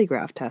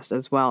polygraph test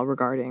as well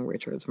regarding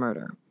Richard's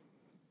murder.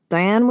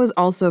 Diane was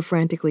also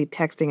frantically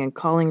texting and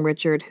calling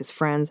Richard, his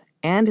friends,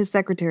 and his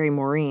secretary,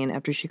 Maureen,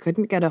 after she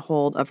couldn't get a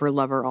hold of her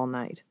lover all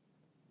night.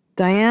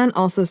 Diane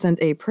also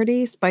sent a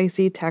pretty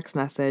spicy text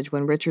message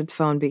when Richard's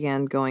phone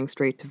began going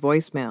straight to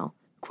voicemail.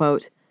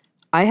 Quote,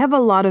 I have a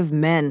lot of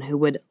men who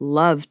would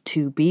love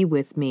to be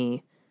with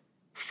me.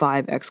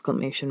 5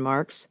 exclamation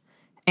marks.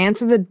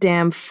 Answer the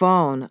damn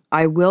phone.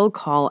 I will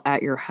call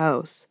at your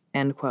house.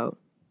 End quote.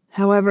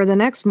 However, the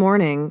next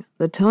morning,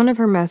 the tone of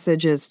her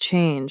messages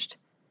changed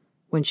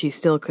when she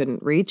still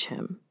couldn't reach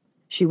him.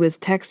 She was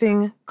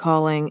texting,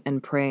 calling,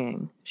 and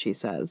praying, she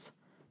says.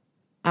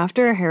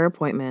 After a hair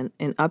appointment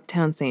in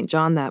Uptown St.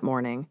 John that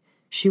morning,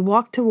 she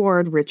walked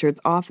toward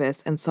Richard's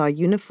office and saw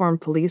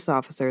uniformed police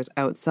officers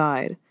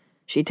outside.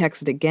 She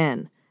texted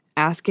again,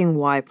 asking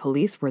why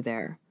police were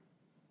there.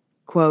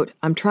 Quote,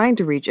 I'm trying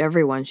to reach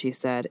everyone, she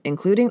said,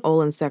 including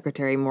Oland's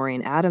secretary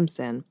Maureen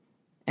Adamson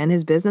and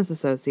his business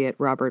associate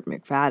Robert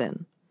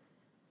McFadden.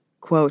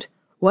 Quote,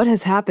 what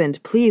has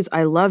happened? Please,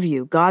 I love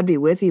you. God be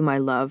with you, my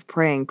love.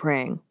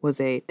 Praying, was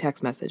a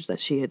text message that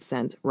she had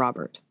sent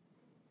Robert.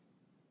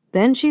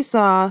 Then she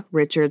saw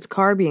Richard's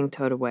car being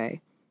towed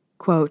away.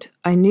 Quote,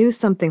 I knew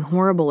something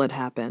horrible had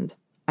happened.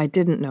 I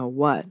didn't know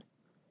what.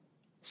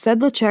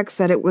 Sedlacek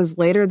said it was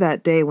later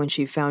that day when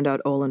she found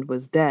out Oland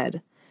was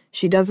dead.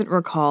 She doesn't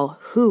recall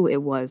who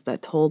it was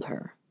that told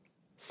her.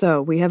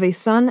 So, we have a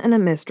son and a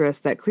mistress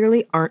that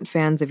clearly aren't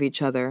fans of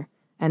each other,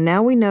 and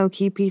now we know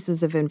key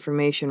pieces of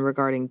information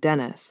regarding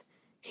Dennis.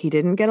 He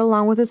didn't get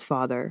along with his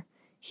father.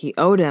 He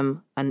owed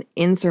him an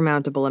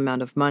insurmountable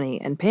amount of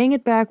money, and paying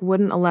it back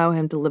wouldn't allow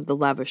him to live the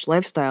lavish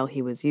lifestyle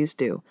he was used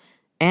to,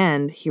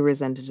 and he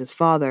resented his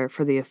father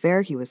for the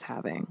affair he was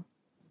having.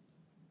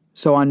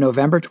 So on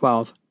November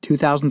 12,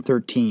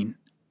 2013,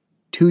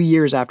 2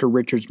 years after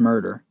Richard's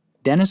murder,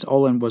 Dennis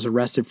Oland was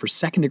arrested for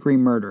second-degree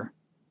murder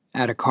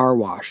at a car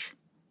wash.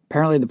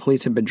 Apparently the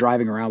police had been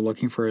driving around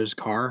looking for his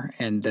car,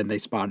 and then they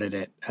spotted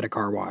it at a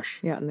car wash.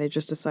 Yeah, and they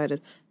just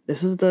decided,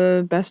 this is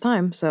the best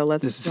time, so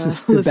let's... This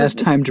is the best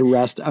time to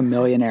arrest a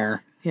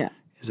millionaire. Yeah.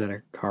 is at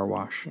a car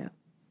wash. Yeah.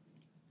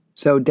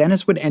 So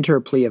Dennis would enter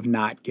a plea of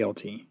not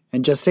guilty.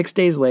 And just 6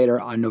 days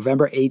later, on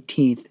November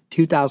 18th,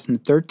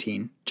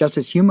 2013,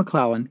 Justice Hugh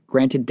McClellan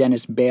granted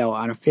Dennis bail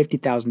on a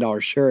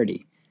 $50,000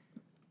 surety,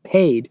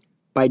 paid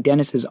by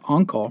Dennis's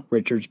uncle,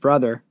 Richard's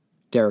brother,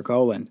 Derek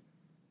Oland,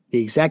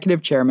 the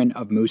executive chairman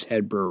of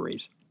Moosehead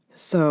Breweries.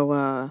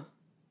 So,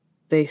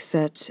 they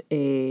set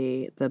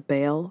the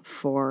bail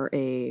for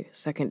a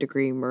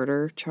second-degree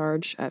murder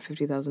charge at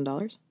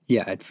 $50,000?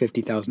 Yeah, at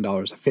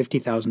 $50,000, a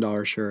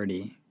 $50,000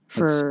 surety.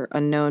 For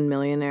a known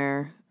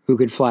millionaire who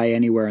could fly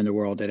anywhere in the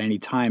world at any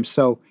time.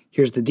 So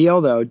here's the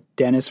deal, though.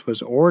 Dennis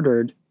was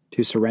ordered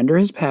to surrender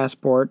his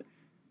passport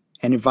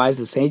and advise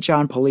the St.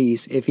 John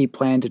police if he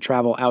planned to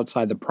travel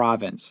outside the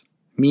province,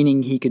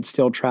 meaning he could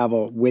still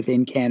travel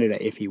within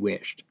Canada if he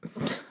wished.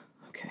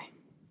 Okay.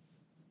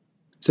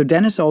 So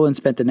Dennis Oland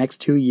spent the next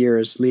 2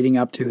 years leading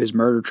up to his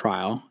murder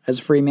trial as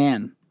a free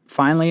man.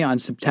 Finally, on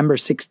September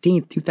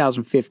 16th,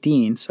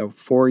 2015, so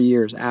 4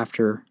 years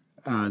after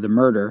the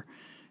murder,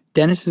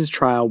 Dennis's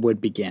trial would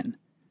begin.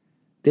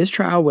 This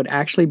trial would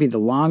actually be the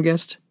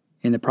longest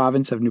in the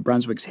province of New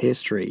Brunswick's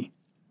history,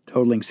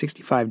 totaling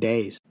 65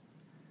 days.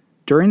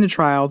 During the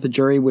trial, the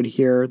jury would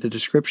hear the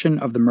description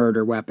of the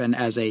murder weapon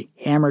as a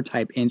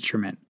hammer-type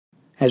instrument,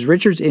 as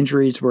Richard's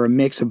injuries were a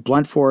mix of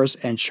blunt force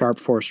and sharp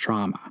force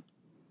trauma.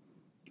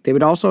 They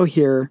would also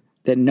hear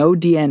that no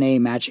DNA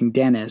matching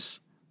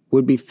Dennis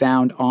would be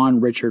found on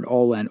Richard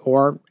Oland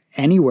or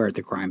anywhere at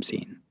the crime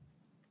scene.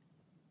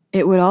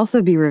 It would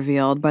also be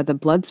revealed by the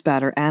blood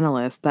spatter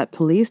analyst that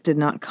police did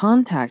not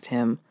contact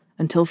him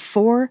until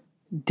 4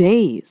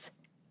 days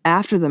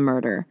after the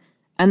murder,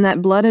 and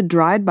that blood had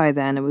dried by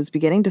then and was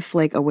beginning to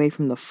flake away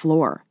from the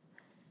floor.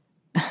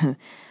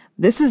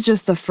 This is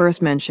just the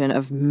first mention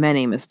of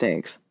many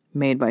mistakes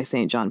made by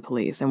St. John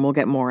police, and we'll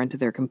get more into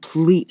their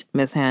complete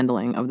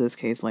mishandling of this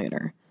case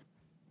later.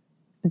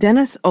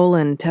 Dennis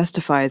Oland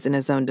testifies in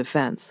his own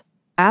defense.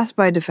 Asked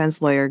by defense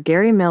lawyer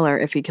Gary Miller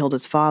if he killed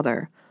his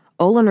father,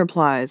 Oland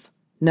replies,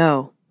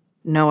 No,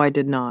 I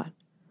did not.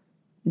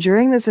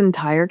 During this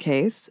entire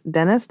case,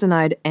 Dennis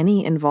denied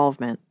any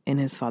involvement in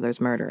his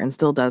father's murder and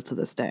still does to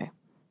this day.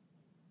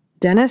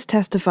 Dennis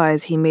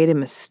testifies he made a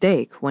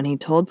mistake when he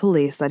told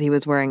police that he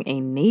was wearing a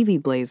navy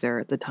blazer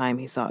at the time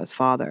he saw his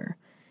father.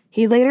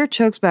 He later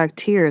chokes back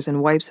tears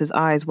and wipes his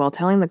eyes while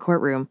telling the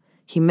courtroom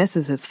he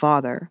misses his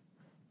father.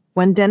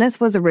 When Dennis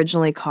was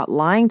originally caught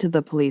lying to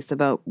the police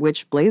about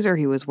which blazer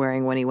he was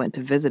wearing when he went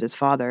to visit his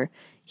father,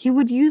 he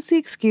would use the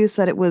excuse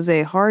that it was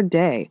a hard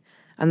day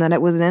and that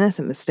it was an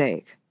innocent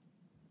mistake.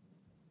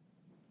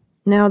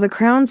 Now, the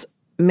Crown's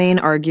main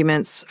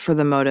arguments for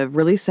the motive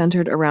really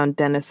centered around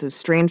Dennis's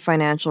strained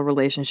financial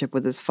relationship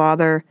with his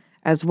father,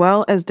 as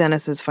well as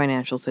Dennis's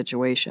financial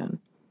situation.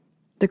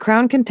 The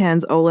Crown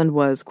contends Oland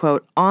was,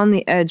 quote, on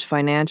the edge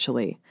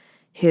financially.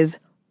 His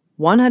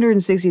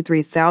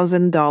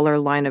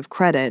 $163,000 line of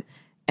credit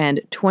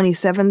and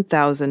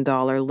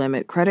 $27,000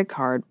 limit credit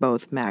card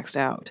both maxed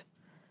out.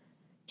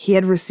 He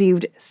had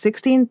received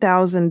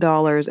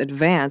 $16,000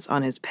 advance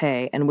on his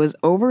pay and was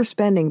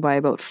overspending by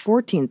about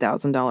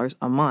 $14,000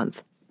 a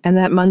month. And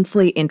that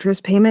monthly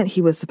interest payment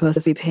he was supposed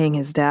to be paying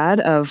his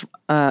dad of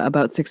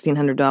about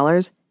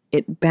 $1,600,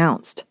 it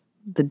bounced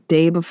the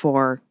day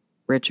before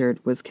Richard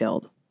was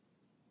killed.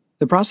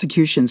 The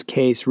prosecution's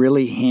case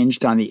really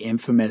hinged on the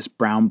infamous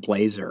brown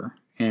blazer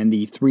and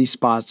the 3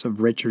 spots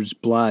of Richard's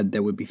blood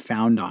that would be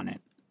found on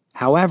it.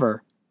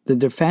 However, the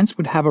defense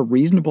would have a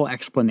reasonable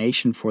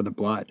explanation for the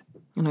blood.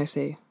 And I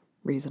say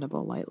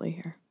reasonable lightly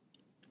here.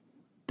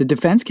 The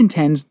defense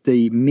contends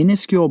the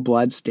minuscule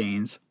blood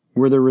stains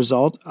were the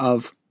result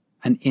of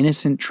an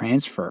innocent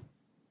transfer.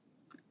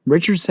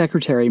 Richard's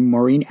secretary,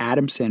 Maureen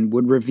Adamson,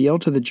 would reveal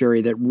to the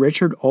jury that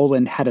Richard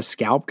Oland had a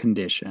scalp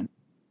condition.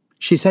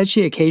 She said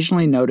she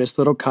occasionally noticed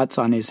little cuts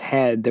on his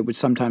head that would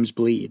sometimes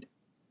bleed.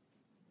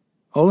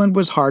 Oland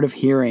was hard of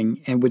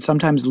hearing and would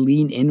sometimes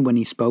lean in when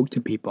he spoke to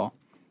people.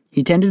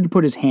 He tended to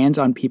put his hands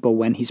on people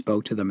when he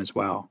spoke to them as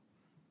well.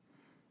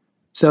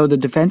 So the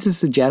defense is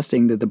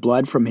suggesting that the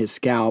blood from his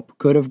scalp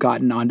could have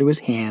gotten onto his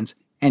hands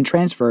and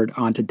transferred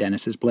onto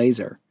Dennis's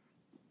blazer.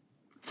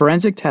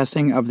 Forensic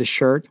testing of the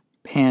shirt,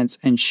 pants,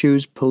 and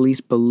shoes police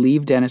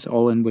believe Dennis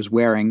Oland was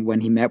wearing when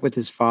he met with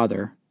his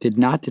father did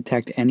not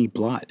detect any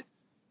blood.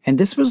 And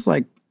this was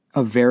like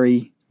a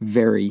very,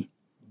 very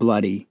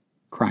bloody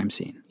crime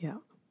scene. Yeah.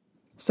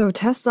 So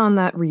tests on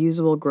that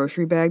reusable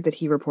grocery bag that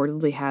he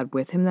reportedly had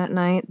with him that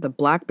night, the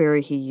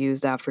BlackBerry he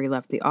used after he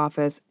left the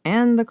office,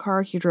 and the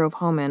car he drove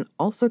home in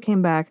also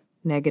came back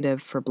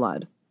negative for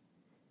blood.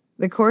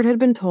 The court had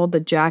been told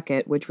the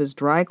jacket, which was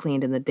dry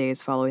cleaned in the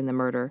days following the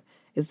murder,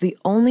 is the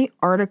only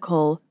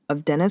article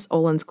of Dennis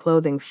Oland's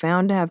clothing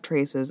found to have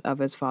traces of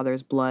his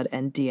father's blood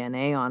and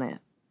DNA on it.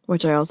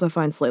 Which I also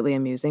find slightly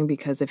amusing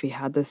because if he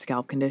had this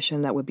scalp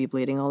condition that would be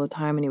bleeding all the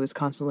time and he was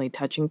constantly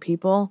touching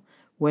people,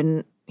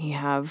 wouldn't he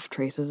have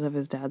traces of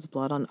his dad's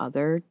blood on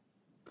other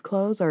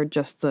clothes or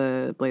just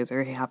the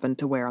blazer he happened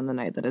to wear on the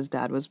night that his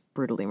dad was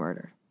brutally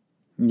murdered?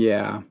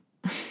 Yeah.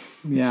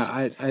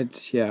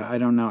 I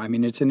don't know. I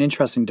mean, it's an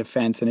interesting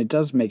defense, and it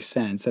does make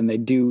sense, and they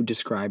do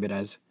describe it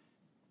as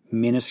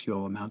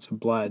minuscule amounts of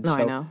blood. No, I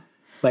So, know.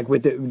 like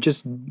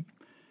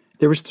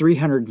there was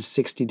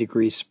 360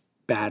 degrees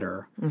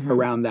spatter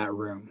around that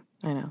room.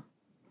 I know.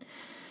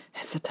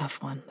 It's a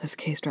tough one. This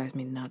case drives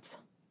me nuts.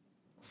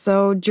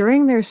 So,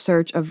 during their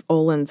search of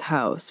Oland's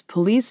house,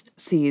 police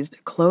seized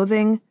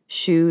clothing,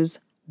 shoes,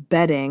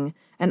 bedding,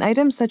 and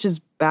items such as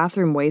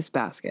bathroom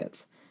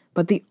wastebaskets.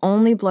 But the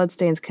only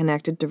bloodstains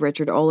connected to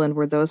Richard Oland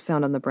were those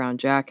found on the brown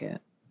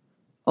jacket.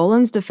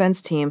 Oland's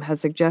defense team has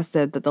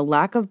suggested that the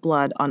lack of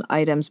blood on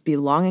items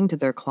belonging to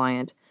their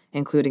client,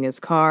 including his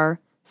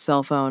car,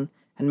 cell phone,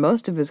 and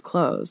most of his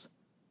clothes,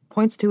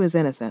 points to his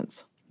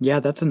innocence. Yeah,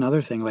 that's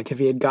another thing. Like, if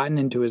he had gotten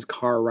into his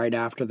car right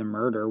after the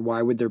murder,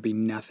 why would there be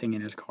nothing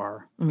in his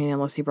car? I mean,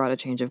 unless he brought a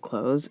change of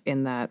clothes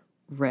in that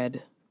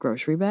red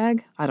grocery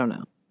bag? I don't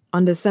know.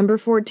 On December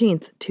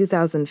 14th,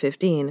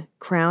 2015,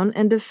 Crown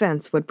and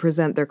defense would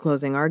present their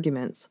closing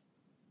arguments.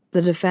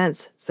 The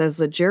defense says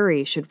the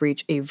jury should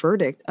reach a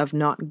verdict of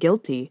not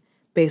guilty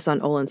based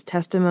on Oland's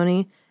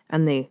testimony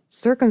and the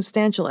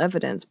circumstantial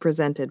evidence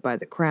presented by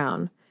the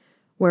Crown,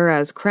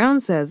 whereas Crown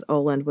says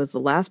Oland was the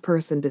last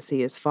person to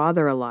see his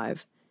father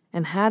alive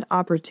and had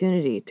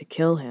opportunity to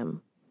kill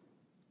him.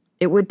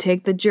 It would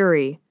take the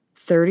jury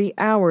 30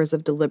 hours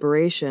of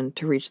deliberation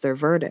to reach their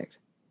verdict.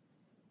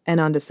 And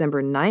on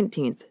December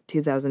 19th,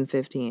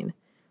 2015,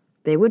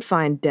 they would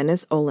find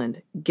Dennis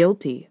Oland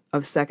guilty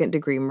of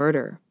second-degree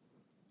murder.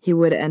 He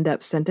would end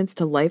up sentenced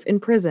to life in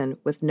prison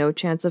with no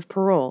chance of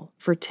parole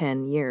for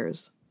 10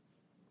 years.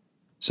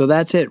 So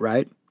that's it,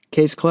 right?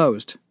 Case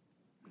closed.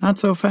 Not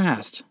so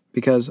fast,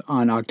 because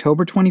on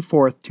October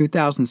 24th,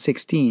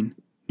 2016,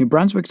 New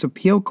Brunswick's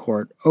appeal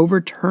court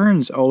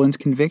overturns Oland's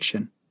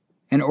conviction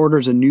and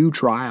orders a new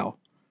trial,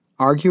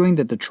 arguing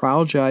that the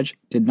trial judge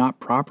did not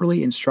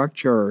properly instruct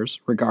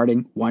jurors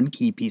regarding one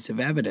key piece of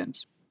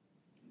evidence: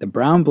 the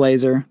brown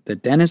blazer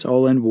that Dennis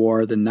Oland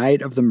wore the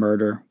night of the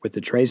murder with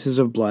the traces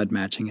of blood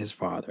matching his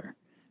father.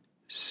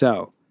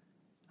 So,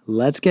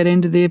 let's get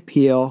into the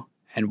appeal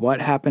and what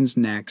happens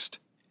next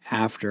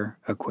after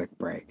a quick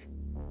break.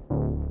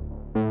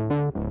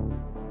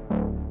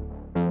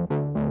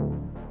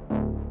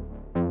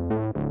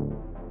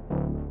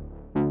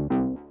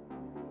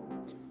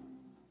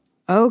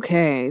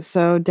 Okay,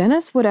 so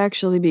Dennis would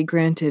actually be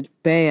granted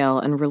bail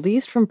and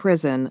released from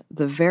prison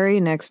the very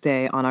next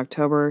day on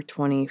October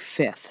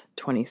 25th,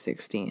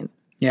 2016.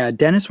 Yeah,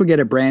 Dennis would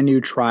get a brand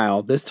new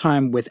trial, this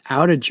time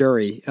without a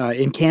jury.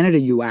 In Canada,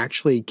 you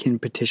actually can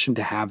petition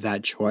to have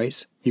that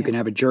choice. You can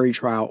have a jury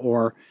trial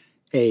or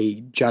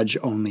a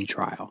judge-only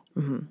trial.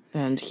 Mm-hmm.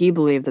 And he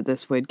believed that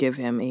this would give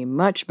him a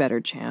much better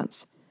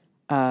chance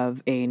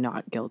of a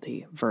not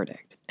guilty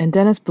verdict. And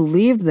Dennis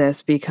believed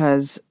this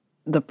because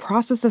the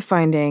process of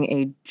finding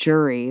a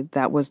jury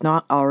that was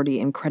not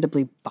already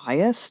incredibly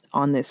biased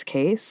on this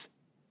case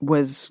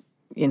was,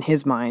 in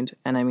his mind,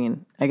 and I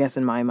mean, I guess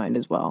in my mind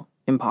as well,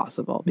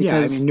 impossible.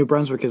 Because, New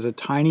Brunswick is a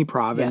tiny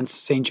province.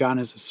 St. John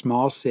is a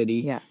small city.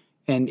 Yeah.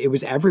 And it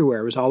was everywhere.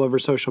 It was all over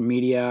social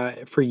media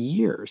for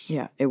years.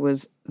 Yeah, it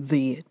was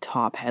the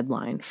top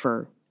headline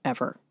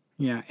forever.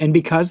 Yeah, and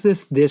because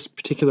this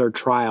particular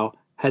trial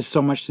has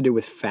so much to do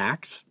with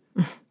facts,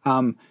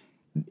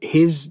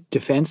 his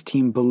defense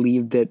team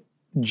believed that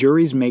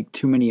juries make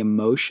too many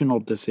emotional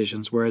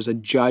decisions, whereas a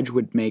judge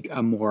would make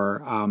a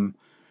more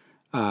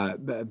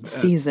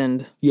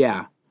seasoned,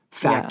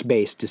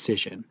 fact-based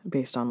decision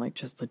based on like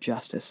just the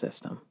justice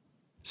system.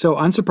 So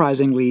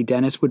unsurprisingly,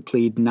 Dennis would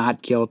plead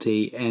not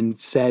guilty and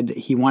said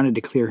he wanted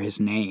to clear his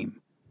name.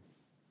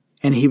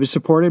 And he was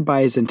supported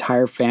by his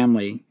entire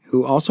family,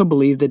 who also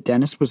believed that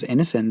Dennis was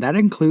innocent. That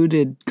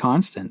included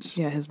Constance.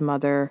 Yeah, his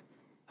mother,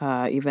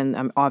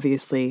 even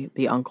obviously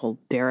the uncle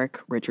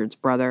Derek, Richard's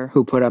brother.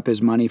 Who put up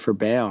his money for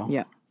bail.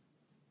 Yeah.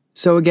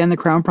 So again, the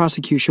Crown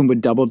prosecution would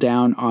double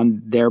down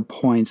on their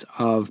points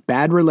of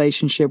bad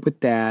relationship with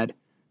Dad,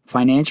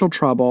 financial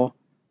trouble,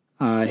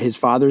 his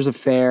father's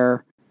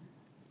affair.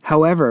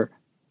 However,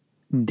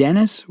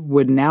 Dennis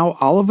would now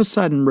all of a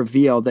sudden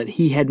reveal that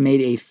he had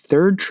made a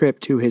third trip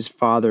to his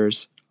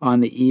father's on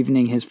the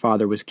evening his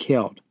father was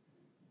killed.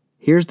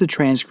 Here's the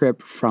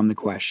transcript from the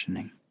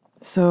questioning.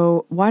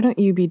 So why don't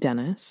you be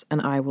Dennis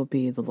and I will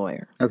be the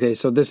lawyer? Okay,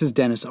 so this is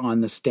Dennis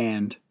on the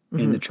stand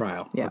in the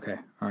trial. Yeah. Okay,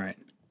 all right.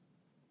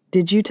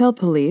 Did you tell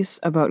police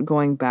about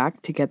going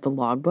back to get the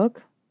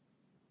logbook?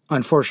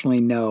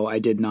 Unfortunately, no, I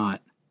did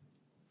not.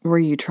 Were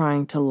you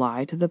trying to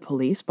lie to the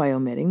police by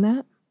omitting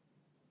that?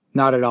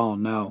 Not at all,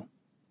 no.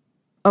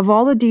 Of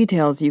all the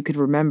details you could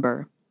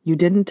remember, you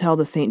didn't tell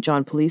the St.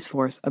 John Police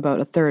Force about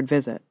a third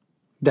visit.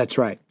 That's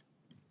right.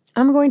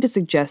 I'm going to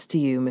suggest to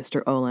you,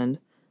 Mr. Oland,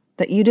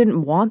 that you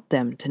didn't want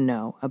them to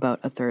know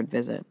about a third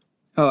visit.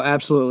 Oh,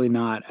 absolutely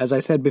not. As I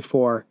said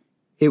before,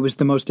 it was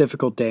the most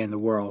difficult day in the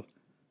world,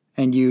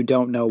 and you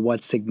don't know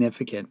what's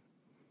significant.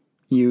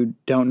 You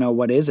don't know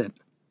what isn't.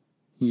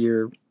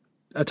 You're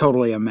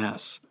totally a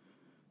mess.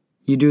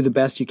 You do the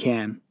best you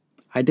can.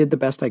 I did the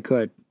best I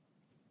could.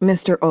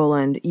 Mr.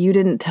 Oland, you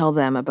didn't tell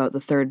them about the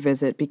third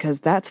visit because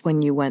that's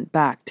when you went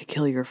back to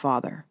kill your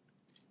father.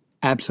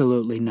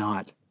 Absolutely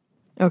not.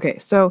 Okay,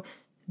 so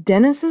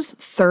Dennis's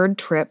third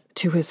trip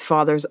to his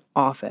father's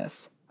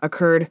office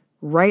occurred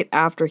right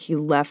after he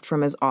left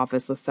from his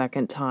office the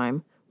second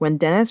time, when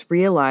Dennis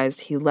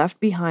realized he left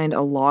behind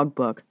a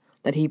logbook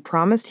that he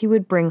promised he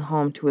would bring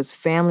home to his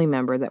family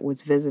member that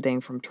was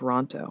visiting from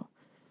Toronto.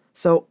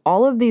 So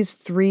all of these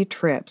 3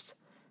 trips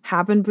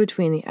happened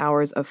between the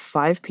hours of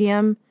 5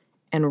 p.m.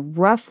 and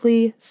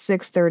roughly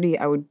 6:30.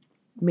 I would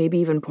maybe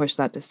even push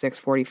that to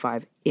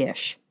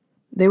 6:45-ish.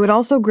 They would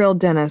also grill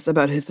Dennis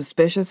about his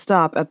suspicious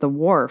stop at the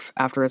wharf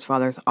after his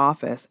father's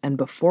office and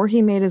before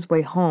he made his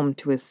way home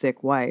to his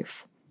sick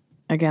wife.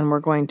 Again, we're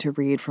going to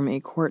read from a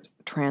court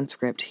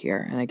transcript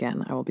here, and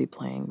again, I will be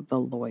playing the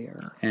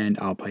lawyer. And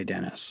I'll play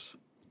Dennis.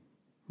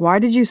 Why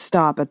did you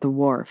stop at the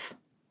wharf?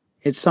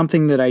 It's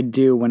something that I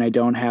do when I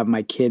don't have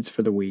my kids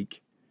for the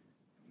week,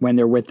 when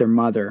they're with their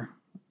mother.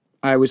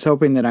 I was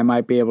hoping that I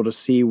might be able to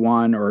see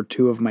 1 or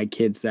 2 of my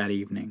kids that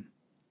evening.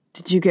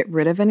 Did you get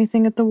rid of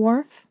anything at the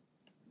wharf?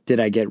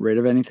 Did I get rid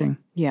of anything?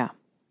 Yeah.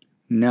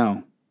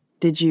 No.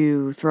 Did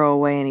you throw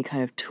away any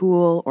kind of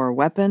tool or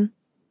weapon?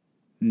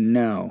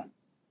 No.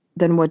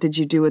 Then what did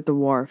you do at the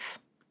wharf?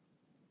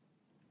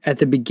 At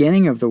the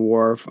beginning of the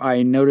wharf,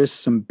 I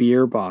noticed some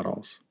beer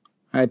bottles.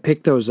 I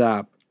picked those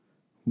up,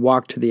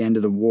 walked to the end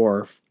of the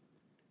wharf,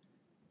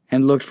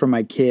 and looked for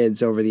my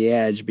kids over the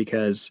edge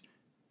because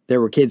there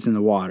were kids in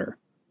the water.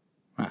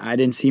 I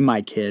didn't see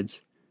my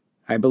kids.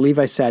 I believe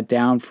I sat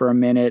down for a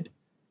minute,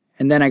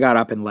 and then I got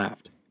up and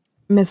left.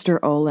 Mr.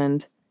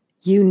 Oland,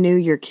 you knew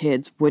your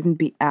kids wouldn't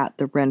be at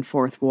the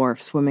Renforth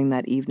Wharf swimming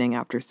that evening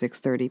after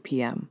 6:30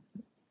 p.m.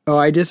 Oh,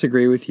 I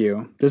disagree with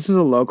you. This is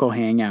a local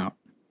hangout.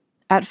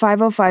 At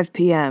 5:05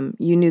 p.m.,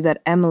 you knew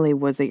that Emily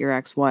was at your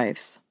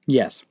ex-wife's.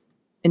 Yes.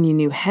 And you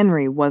knew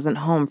Henry wasn't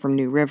home from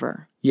New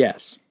River.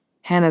 Yes.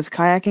 Hannah's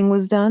kayaking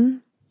was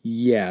done?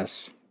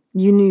 Yes.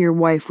 You knew your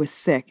wife was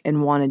sick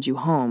and wanted you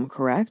home,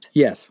 correct?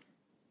 Yes.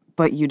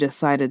 But you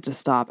decided to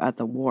stop at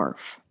the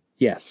wharf.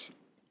 Yes.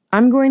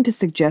 I'm going to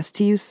suggest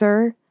to you,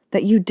 sir,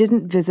 that you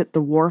didn't visit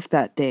the wharf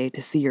that day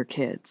to see your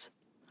kids.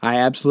 I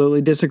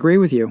absolutely disagree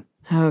with you.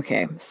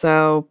 Okay,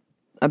 so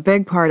a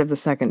big part of the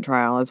second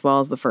trial, as well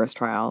as the first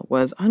trial,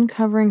 was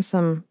uncovering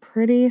some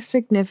pretty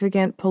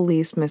significant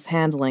police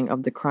mishandling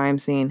of the crime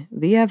scene,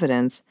 the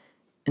evidence,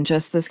 and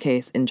just this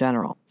case in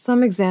general.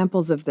 Some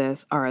examples of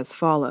this are as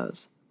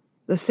follows.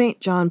 The St.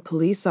 John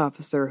police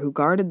officer who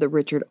guarded the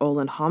Richard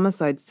Oland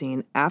homicide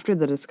scene after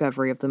the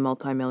discovery of the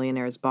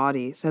multimillionaire's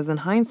body says in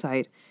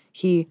hindsight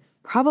he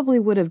probably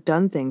would have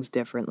done things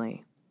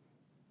differently.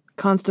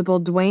 Constable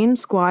Dwayne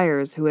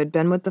Squires, who had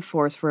been with the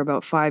force for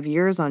about 5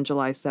 years on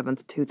July 7,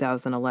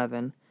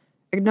 2011,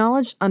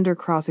 acknowledged under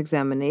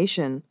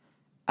cross-examination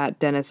at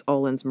Dennis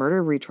Oland's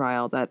murder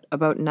retrial that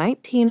about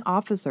 19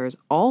 officers,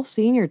 all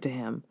senior to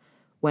him,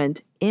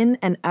 went in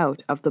and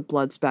out of the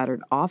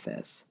blood-spattered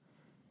office.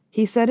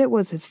 He said it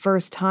was his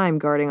first time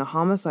guarding a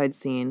homicide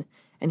scene,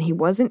 and he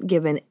wasn't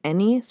given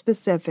any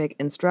specific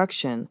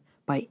instruction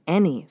by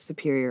any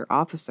superior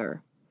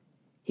officer.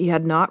 He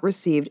had not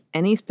received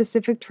any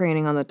specific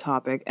training on the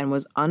topic and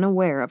was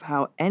unaware of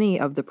how any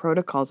of the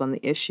protocols on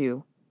the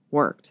issue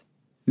worked.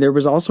 There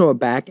was also a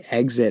back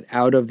exit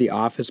out of the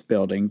office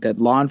building that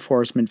law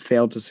enforcement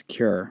failed to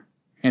secure.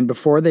 And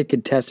before they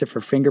could test it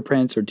for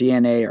fingerprints or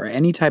DNA or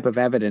any type of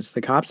evidence,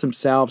 the cops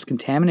themselves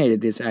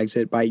contaminated this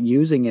exit by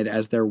using it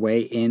as their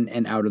way in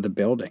and out of the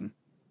building.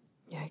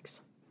 Yikes.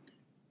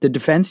 The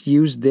defense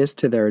used this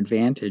to their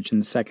advantage in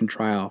the second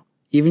trial,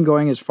 even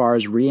going as far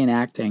as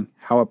reenacting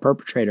how a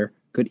perpetrator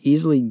could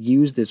easily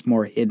use this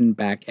more hidden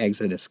back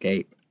exit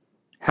escape.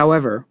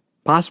 However,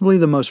 possibly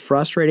the most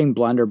frustrating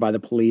blunder by the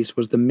police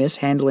was the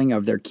mishandling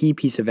of their key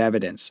piece of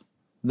evidence,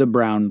 the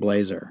brown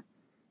blazer.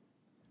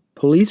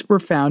 Police were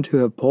found to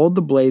have pulled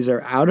the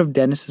blazer out of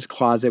Dennis's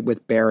closet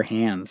with bare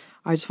hands.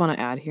 I just want to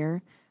add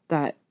here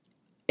that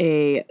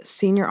a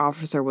senior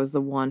officer was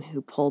the one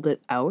who pulled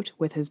it out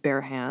with his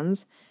bare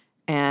hands,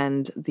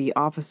 and the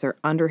officer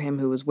under him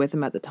who was with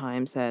him at the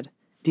time said,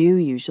 "Do you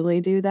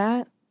usually do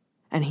that?"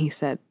 And he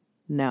said,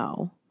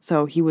 "No."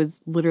 So he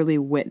was literally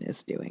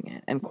witness doing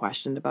it and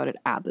questioned about it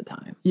at the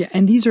time. Yeah,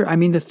 and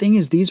the thing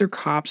is, these are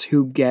cops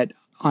who get,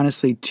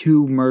 honestly,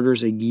 2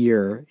 murders a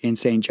year in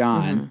St.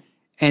 John, Mm-hmm.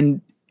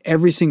 and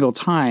every single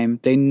time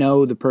they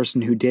know the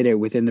person who did it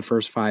within the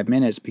first 5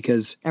 minutes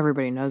because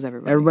everybody knows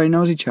everybody. Everybody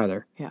knows each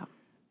other. Yeah.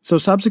 So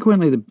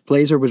subsequently, the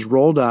blazer was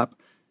rolled up,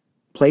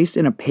 placed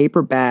in a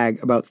paper bag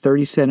about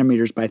 30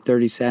 centimeters by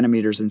 30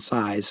 centimeters in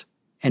size,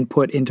 and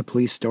put into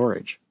police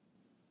storage.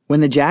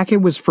 When the jacket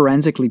was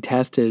forensically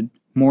tested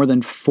more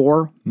than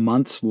 4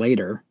 months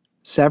later,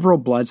 several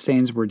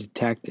bloodstains were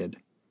detected.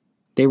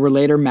 They were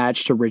later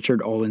matched to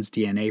Richard Oland's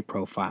DNA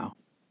profile.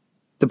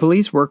 The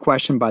police were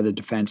questioned by the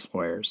defense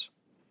lawyers.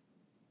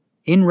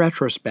 In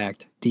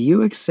retrospect, do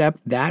you accept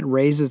that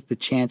raises the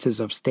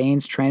chances of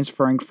stains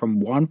transferring from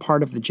one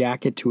part of the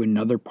jacket to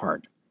another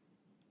part?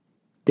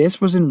 This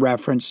was in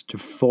reference to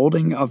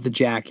folding of the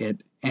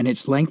jacket and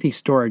its lengthy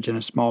storage in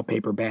a small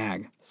paper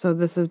bag. So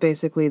this is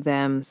basically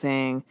them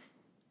saying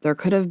there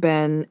could have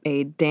been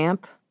a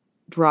damp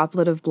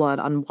droplet of blood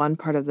on one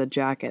part of the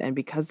jacket, and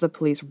because the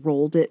police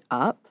rolled it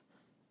up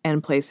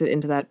and placed it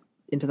into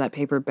that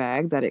paper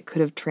bag, that it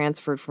could have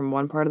transferred from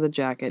one part of the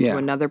jacket to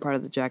another part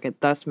of the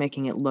jacket, thus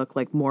making it look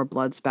like more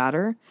blood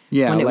spatter.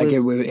 Yeah,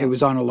 it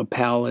was on a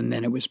lapel and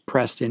then it was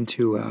pressed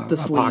into the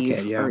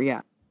sleeve,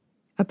 pocket.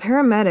 A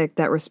paramedic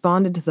that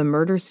responded to the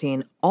murder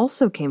scene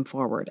also came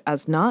forward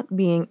as not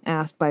being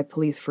asked by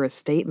police for a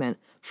statement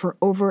for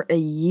over a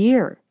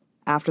year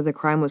after the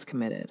crime was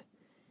committed.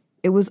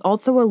 It was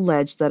also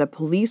alleged that a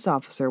police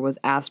officer was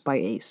asked by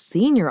a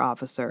senior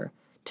officer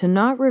to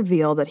not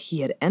reveal that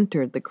he had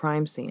entered the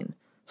crime scene.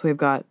 So we've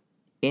got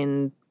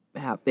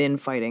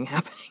infighting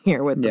happening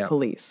here with the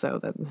police, so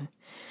that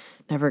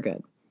never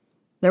good.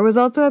 There was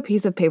also a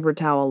piece of paper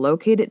towel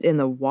located in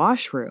the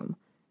washroom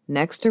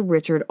next to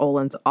Richard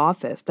Oland's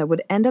office that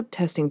would end up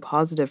testing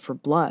positive for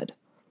blood.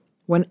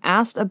 When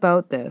asked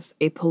about this,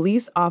 a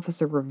police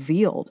officer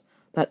revealed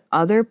that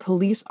other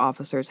police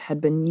officers had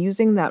been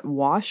using that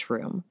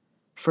washroom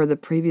for the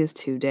previous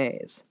 2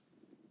 days.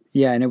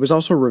 Yeah, and it was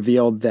also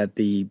revealed that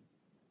the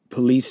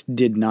police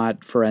did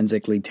not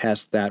forensically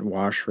test that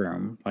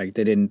washroom. Like,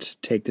 they didn't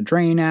take the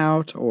drain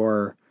out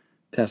or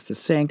test the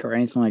sink or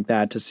anything like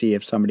that to see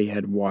if somebody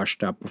had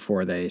washed up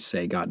before they,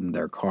 say, got in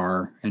their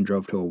car and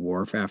drove to a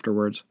wharf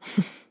afterwards.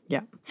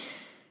 Yeah.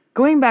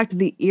 Going back to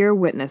the ear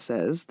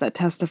witnesses that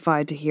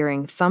testified to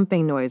hearing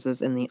thumping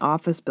noises in the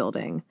office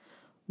building,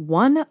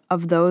 one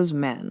of those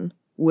men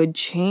would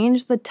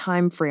change the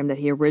time frame that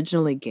he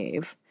originally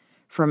gave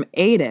from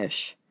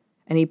 8-ish,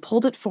 and he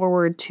pulled it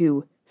forward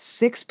to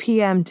 6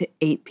 p.m. to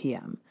 8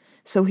 p.m.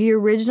 So he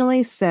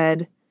originally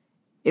said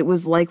it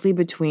was likely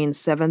between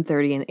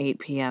 7:30 and 8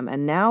 p.m.,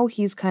 and now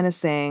he's kind of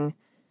saying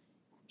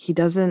he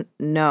doesn't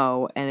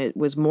know, and it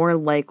was more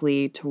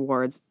likely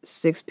towards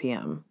 6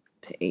 p.m.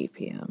 to 8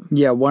 p.m.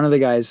 Yeah, one of the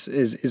guys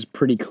is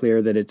pretty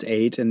clear that it's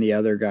 8, and the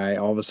other guy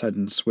all of a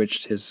sudden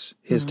switched his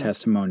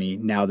testimony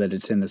now that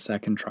it's in the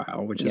second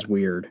trial, which is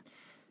weird.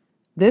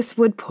 This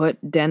would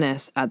put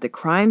Dennis at the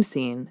crime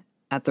scene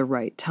at the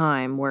right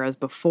time, whereas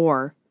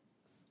before,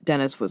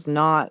 Dennis was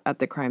not at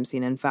the crime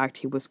scene. In fact,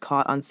 he was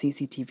caught on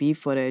CCTV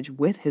footage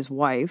with his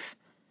wife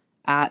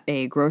at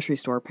a grocery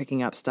store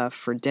picking up stuff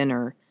for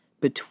dinner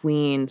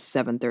between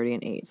 7:30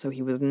 and 8. So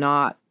he was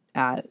not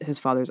at his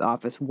father's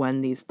office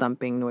when these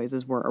thumping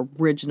noises were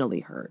originally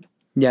heard.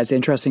 Yeah, it's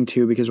interesting,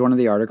 too, because one of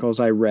the articles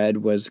I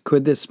read was,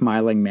 could this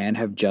smiling man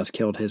have just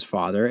killed his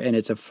father? And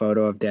it's a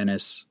photo of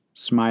Dennis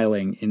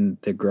smiling in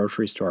the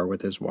grocery store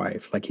with his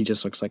wife. Like, he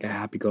just looks like a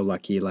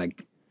happy-go-lucky,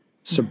 like,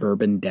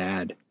 suburban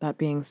dad. That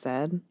being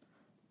said,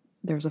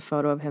 there's a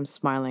photo of him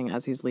smiling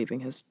as he's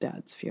leaving his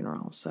dad's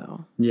funeral.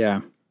 So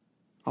yeah,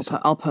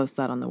 I'll post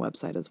that on the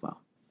website as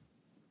well.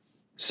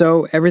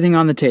 So everything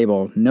on the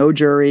table, no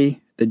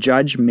jury. The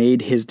judge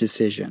made his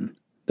decision.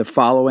 The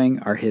following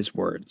are his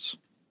words.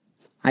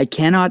 I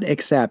cannot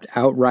accept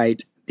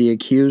outright the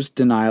accused's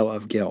denial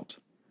of guilt.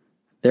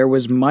 There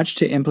was much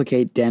to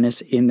implicate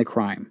Dennis in the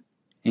crime,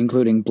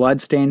 including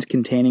bloodstains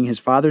containing his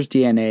father's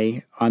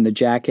DNA on the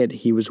jacket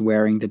he was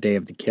wearing the day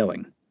of the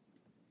killing.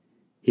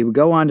 He would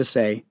go on to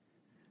say,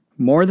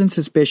 more than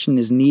suspicion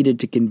is needed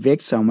to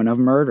convict someone of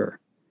murder.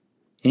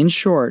 In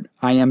short,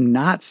 I am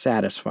not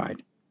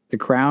satisfied. The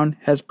Crown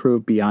has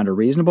proved beyond a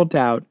reasonable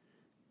doubt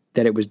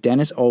that it was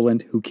Dennis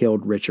Oland who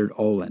killed Richard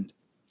Oland.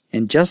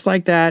 And just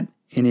like that,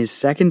 in his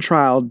second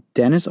trial,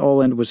 Dennis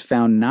Oland was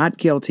found not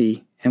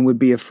guilty and would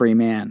be a free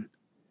man.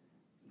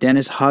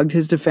 Dennis hugged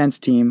his defense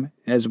team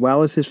as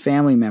well as his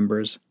family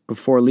members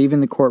before leaving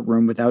the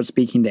courtroom without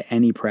speaking to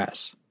any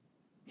press.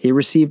 He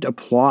received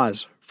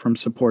applause from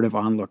supportive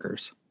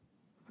onlookers.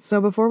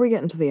 So before we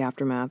get into the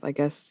aftermath, I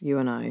guess you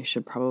and I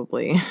should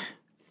probably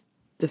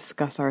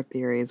discuss our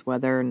theories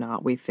whether or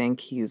not we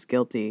think he's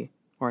guilty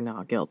or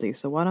not guilty.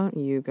 So why don't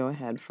you go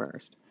ahead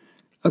first?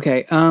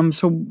 Okay,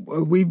 so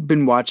we've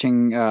been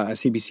watching a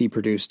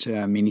CBC-produced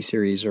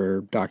miniseries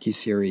or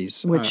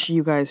docuseries. Which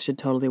you guys should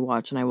totally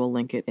watch, and I will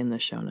link it in the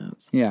show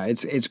notes. Yeah,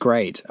 it's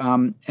great.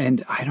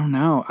 And I don't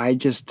know, I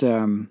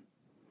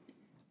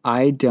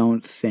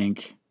don't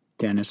think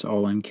Dennis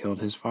Oland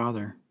killed his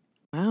father.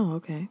 Wow,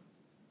 okay.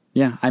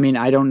 Yeah, I mean,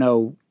 I don't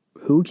know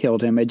who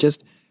killed him. It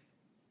just,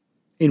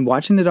 in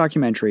watching the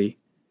documentary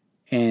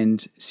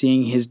and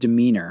seeing his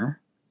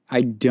demeanor,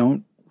 I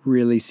don't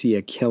really see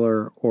a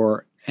killer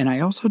and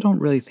I also don't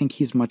really think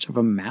he's much of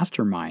a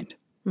mastermind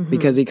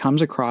because he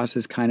comes across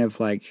as kind of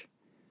like,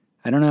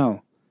 I don't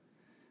know.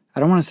 I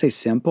don't want to say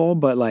simple,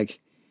 but like,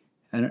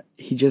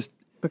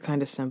 But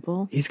kind of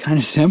simple? He's kind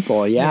of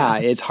simple, yeah.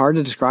 It's hard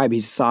to describe.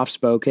 He's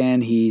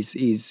soft-spoken. He's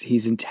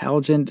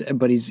intelligent,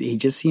 but he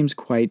just seems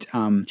quite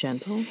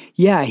gentle.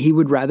 Yeah, he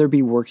would rather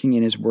be working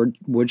in his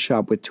wood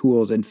shop with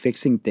tools and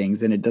fixing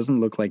things, and it doesn't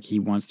look like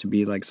he wants to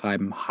be like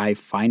some high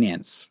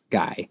finance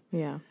guy.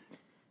 Yeah.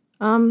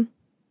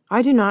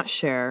 I do not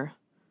share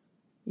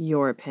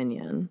your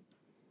opinion,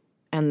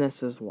 and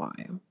this is why.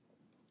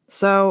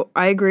 So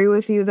I agree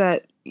with you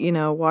that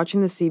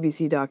watching the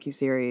CBC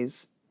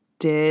docuseries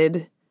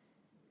did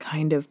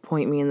kind of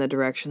point me in the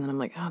direction that I'm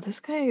like, oh, this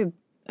guy,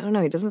 I don't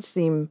know, he doesn't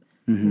seem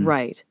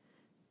right.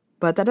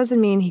 But that doesn't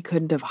mean he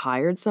couldn't have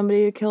hired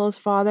somebody to kill his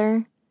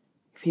father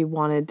if he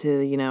wanted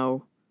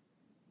to,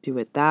 do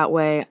it that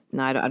way.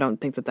 No, I don't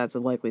think that that's a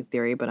likely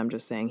theory, but I'm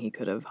just saying he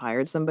could have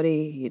hired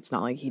somebody. It's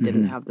not like he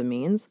didn't have the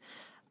means.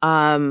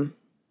 But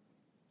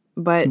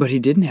he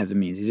didn't have the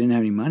means. He didn't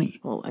have any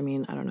money. Well, I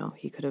mean, I don't know.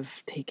 He could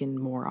have taken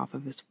more off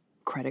of his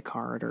credit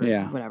card or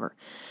whatever.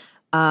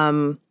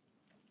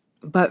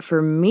 But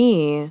for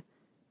me,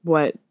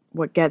 what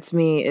gets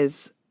me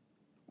is,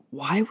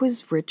 why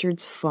was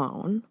Richard's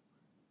phone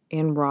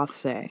in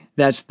Rothsay?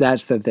 That's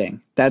the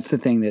thing. That's the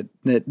thing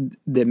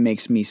that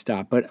makes me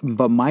stop. But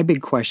my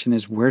big question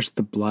is, where's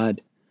the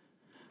blood?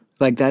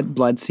 Like, that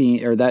blood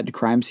scene or that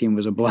crime scene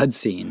was a blood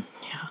scene.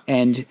 Yeah.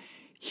 And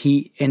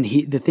he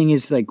the thing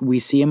is, like, we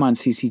see him on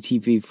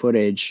CCTV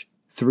footage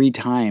 3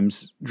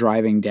 times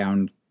driving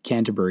down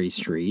Canterbury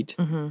Street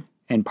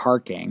and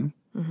parking.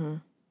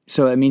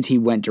 So that means he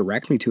went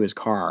directly to his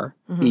car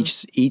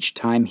each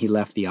time he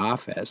left the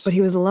office. But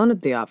he was alone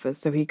at the office,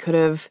 so he could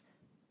have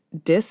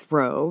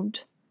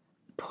disrobed,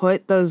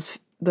 put those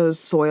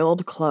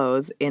soiled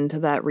clothes into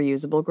that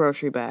reusable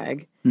grocery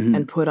bag,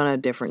 and put on a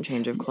different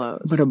change of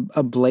clothes. But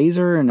a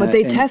blazer and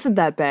they tested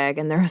that bag,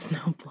 and there was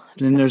no blood.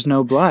 Then there's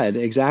no blood,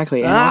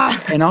 exactly.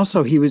 And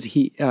also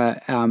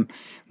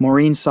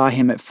Maureen saw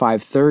him at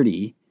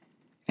 5:30,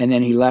 and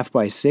then he left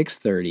by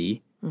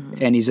 6:30,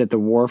 and he's at the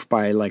wharf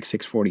by like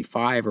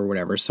 6:45 or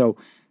whatever. So,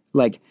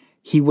 like,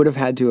 he would have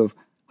had to have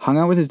hung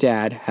out with his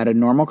dad, had a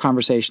normal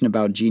conversation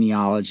about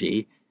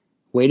genealogy,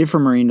 waited for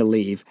Maureen to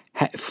leave,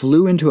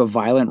 flew into a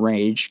violent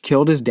rage,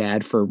 killed his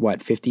dad for,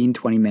 15,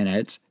 20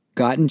 minutes,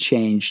 gotten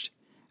changed.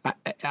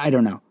 I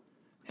don't know.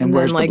 And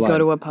where's then, the blood? go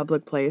to a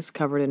public place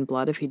covered in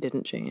blood if he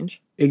didn't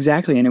change.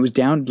 Exactly. And it was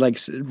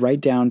right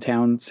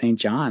downtown St.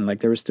 John. Like,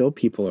 there were still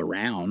people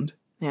around.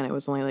 And it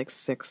was only like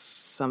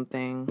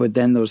 6-something. But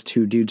then those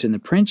 2 dudes in the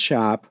print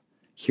shop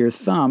hear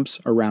thumps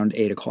around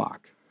 8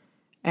 o'clock.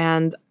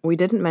 And we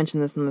didn't mention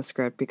this in the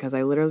script because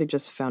I literally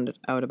just found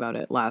out about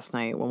it last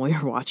night when we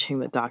were watching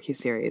the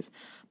docuseries.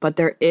 But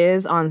there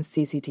is on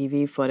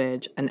CCTV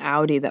footage an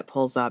Audi that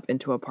pulls up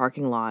into a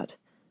parking lot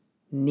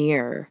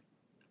near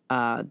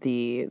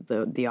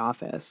the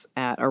office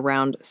at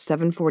around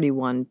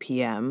 7:41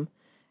 p.m.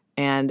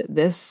 And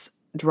this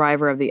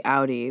driver of the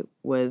Audi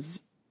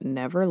was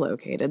never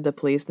located. The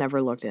police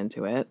never looked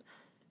into it.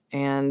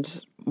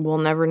 And we'll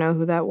never know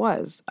who that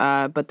was.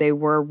 But they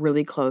were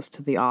really close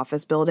to the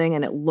office building,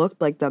 and it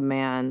looked like the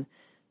man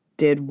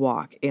did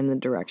walk in the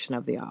direction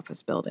of the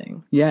office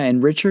building. Yeah,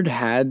 and Richard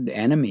had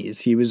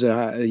enemies. He was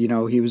a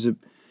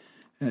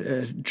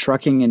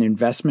trucking and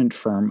investment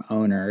firm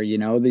owner. He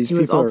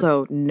was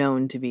also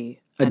known to be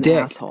an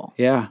dick. Asshole.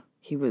 Yeah.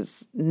 He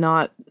was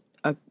not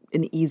an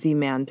easy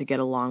man to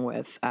get along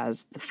with,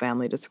 as the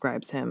family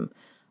describes him.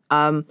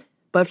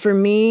 But for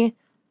me,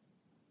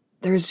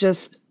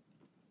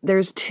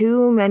 there's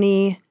too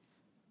many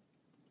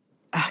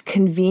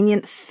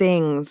convenient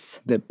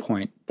things that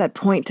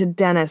point to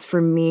Dennis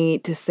for me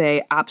to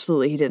say,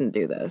 absolutely, he didn't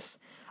do this.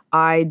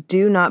 I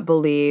do not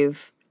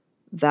believe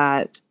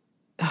that,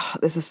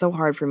 this is so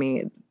hard for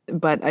me,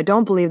 but I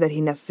don't believe that he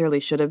necessarily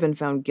should have been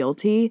found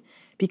guilty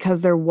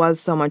because there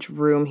was so much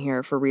room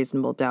here for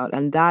reasonable doubt.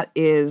 And that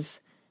is,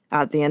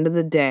 at the end of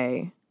the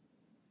day,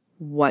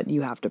 what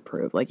you have to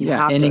prove.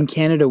 And in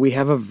Canada, we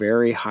have a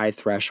very high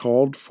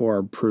threshold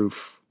for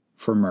proof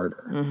for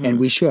murder, and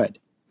we should.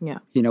 Yeah.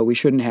 We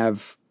shouldn't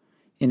have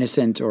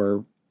innocent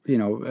or,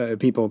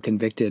 people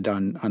convicted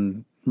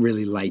on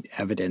really light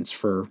evidence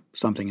for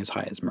something as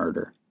high as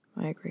murder.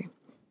 I agree.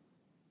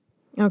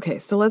 Okay,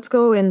 so let's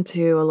go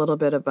into a little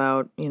bit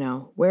about,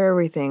 where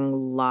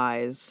everything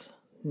lies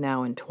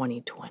now in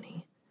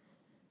 2020.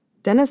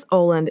 Dennis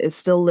Oland is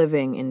still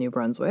living in New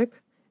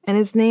Brunswick, and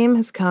his name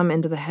has come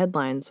into the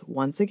headlines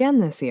once again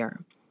this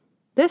year.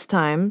 This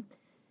time,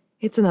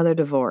 it's another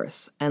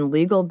divorce and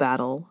legal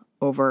battle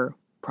over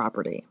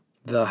property.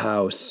 The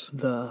house.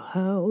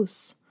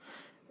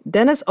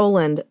 Dennis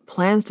Oland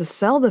plans to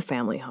sell the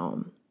family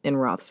home in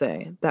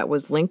Rothsay that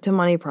was linked to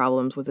money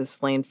problems with his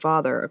slain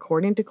father,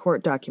 according to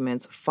court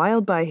documents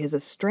filed by his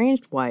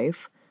estranged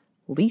wife,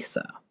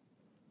 Lisa.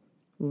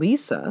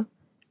 Lisa,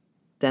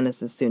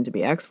 Dennis's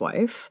soon-to-be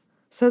ex-wife,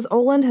 says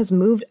Oland has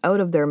moved out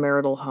of their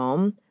marital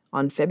home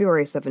on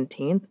February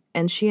 17th,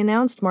 and she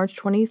announced March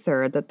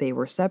 23rd that they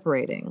were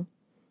separating.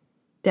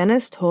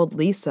 Dennis told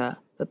Lisa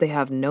that they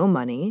have no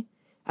money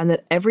and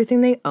that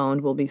everything they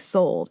owned will be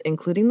sold,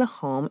 including the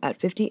home at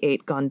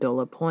 58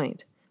 Gondola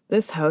Point.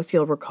 This house,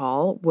 you'll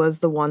recall, was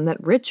the one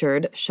that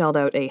Richard shelled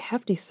out a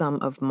hefty sum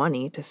of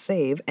money to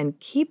save and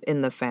keep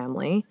in the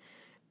family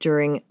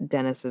during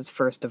Dennis's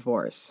first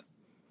divorce.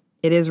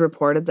 It is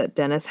reported that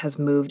Dennis has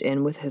moved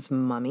in with his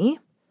mummy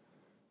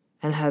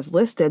and has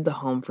listed the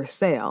home for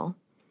sale.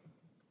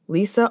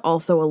 Lisa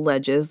also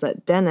alleges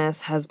that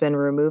Dennis has been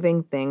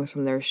removing things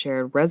from their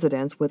shared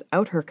residence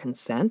without her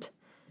consent.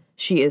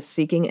 She is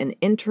seeking an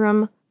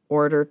interim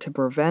order to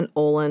prevent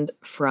Oland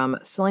from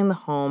selling the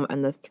home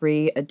and the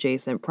 3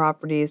 adjacent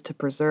properties to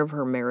preserve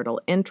her marital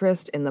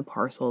interest in the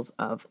parcels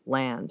of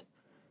land.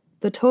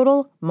 The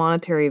total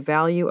monetary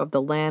value of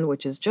the land,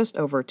 which is just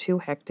over 2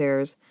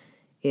 hectares,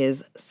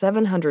 is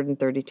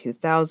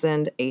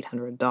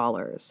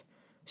 $732,800.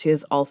 She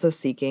is also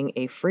seeking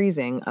a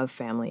freezing of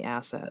family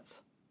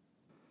assets.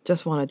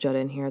 Just want to jut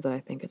in here that I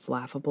think it's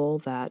laughable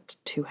that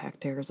 2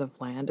 hectares of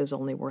land is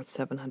only worth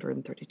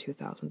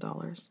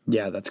 $732,000.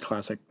 Yeah, that's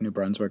classic New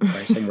Brunswick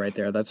pricing right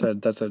there. That's a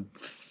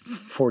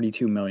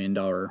 $42 million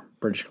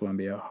British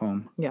Columbia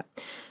home. Yeah.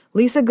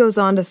 Lisa goes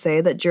on to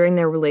say that during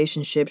their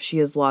relationship, she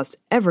has lost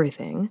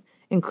everything,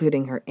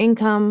 including her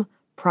income,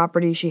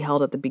 property she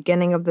held at the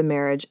beginning of the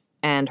marriage,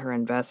 and her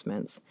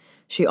investments.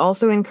 She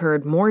also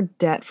incurred more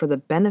debt for the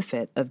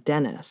benefit of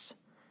Dennis.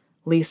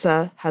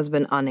 Lisa has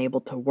been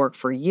unable to work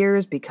for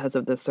years because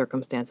of the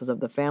circumstances of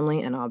the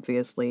family and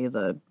obviously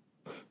the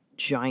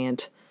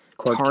giant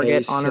Court target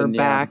case on her and,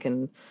 back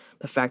and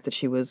the fact that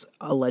she was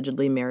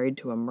allegedly married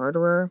to a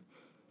murderer.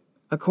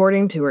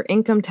 According to her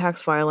income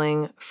tax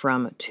filing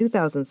from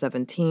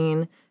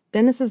 2017,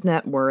 Dennis's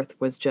net worth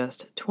was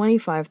just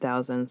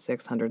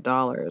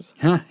 $25,600.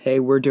 Huh, hey,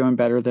 we're doing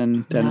better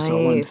than Dennis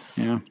Oland.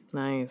 Nice. Yeah.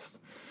 Nice.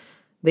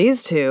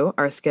 These two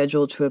are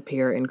scheduled to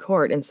appear in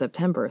court in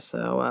September,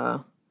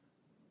 so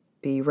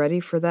be ready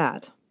for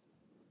that.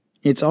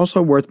 It's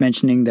also worth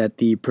mentioning that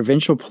the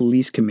Provincial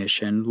Police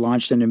Commission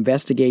launched an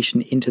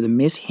investigation into the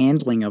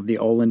mishandling of the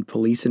Oland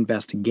police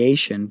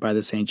investigation by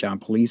the St. John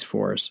Police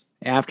Force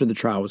after the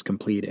trial was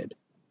completed.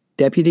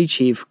 Deputy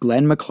Chief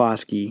Glenn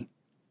McCloskey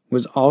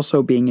was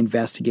also being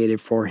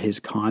investigated for his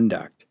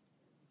conduct.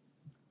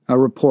 A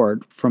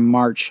report from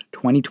March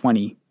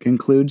 2020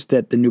 concludes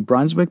that the New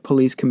Brunswick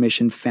Police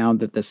Commission found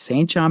that the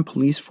St. John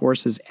Police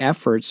Force's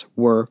efforts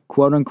were,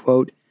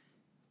 quote-unquote,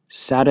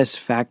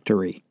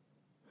 satisfactory.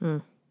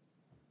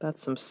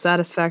 That's some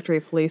satisfactory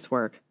police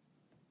work.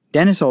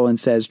 Dennis Oland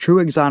says true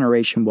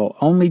exoneration will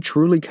only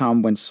truly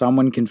come when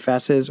someone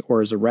confesses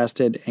or is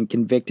arrested and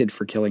convicted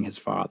for killing his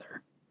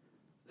father.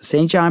 The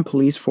St. John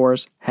Police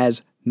Force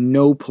has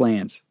no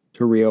plans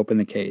to reopen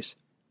the case.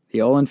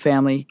 The Oland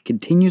family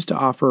continues to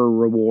offer a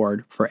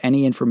reward for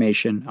any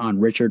information on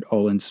Richard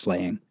Oland's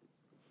slaying.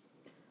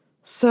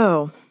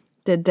 So,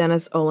 did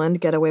Dennis Oland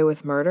get away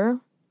with murder?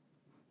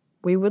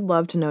 We would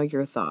love to know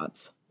your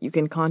thoughts. You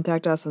can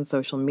contact us on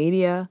social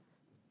media,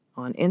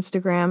 on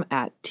Instagram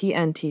at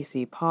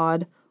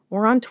TNTCpod,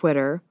 or on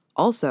Twitter,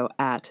 also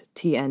at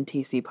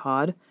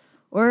TNTCpod,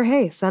 or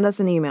hey, send us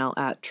an email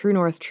at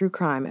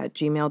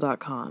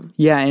truenorthtruecrime@gmail.com.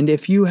 Yeah, and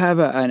if you have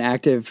an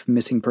active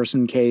missing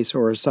person case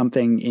or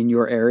something in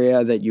your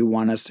area that you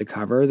want us to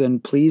cover, then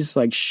please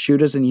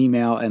shoot us an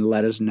email and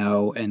let us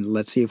know, and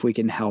let's see if we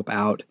can help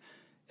out,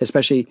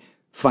 especially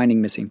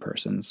finding missing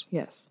persons.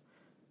 Yes.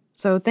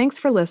 So thanks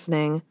for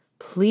listening.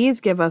 Please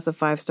give us a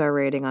 5-star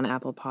rating on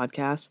Apple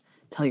Podcasts.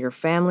 Tell your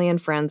family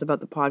and friends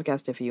about the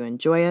podcast if you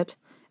enjoy it.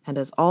 And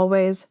as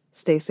always,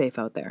 stay safe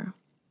out there.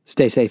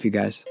 Stay safe, you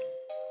guys.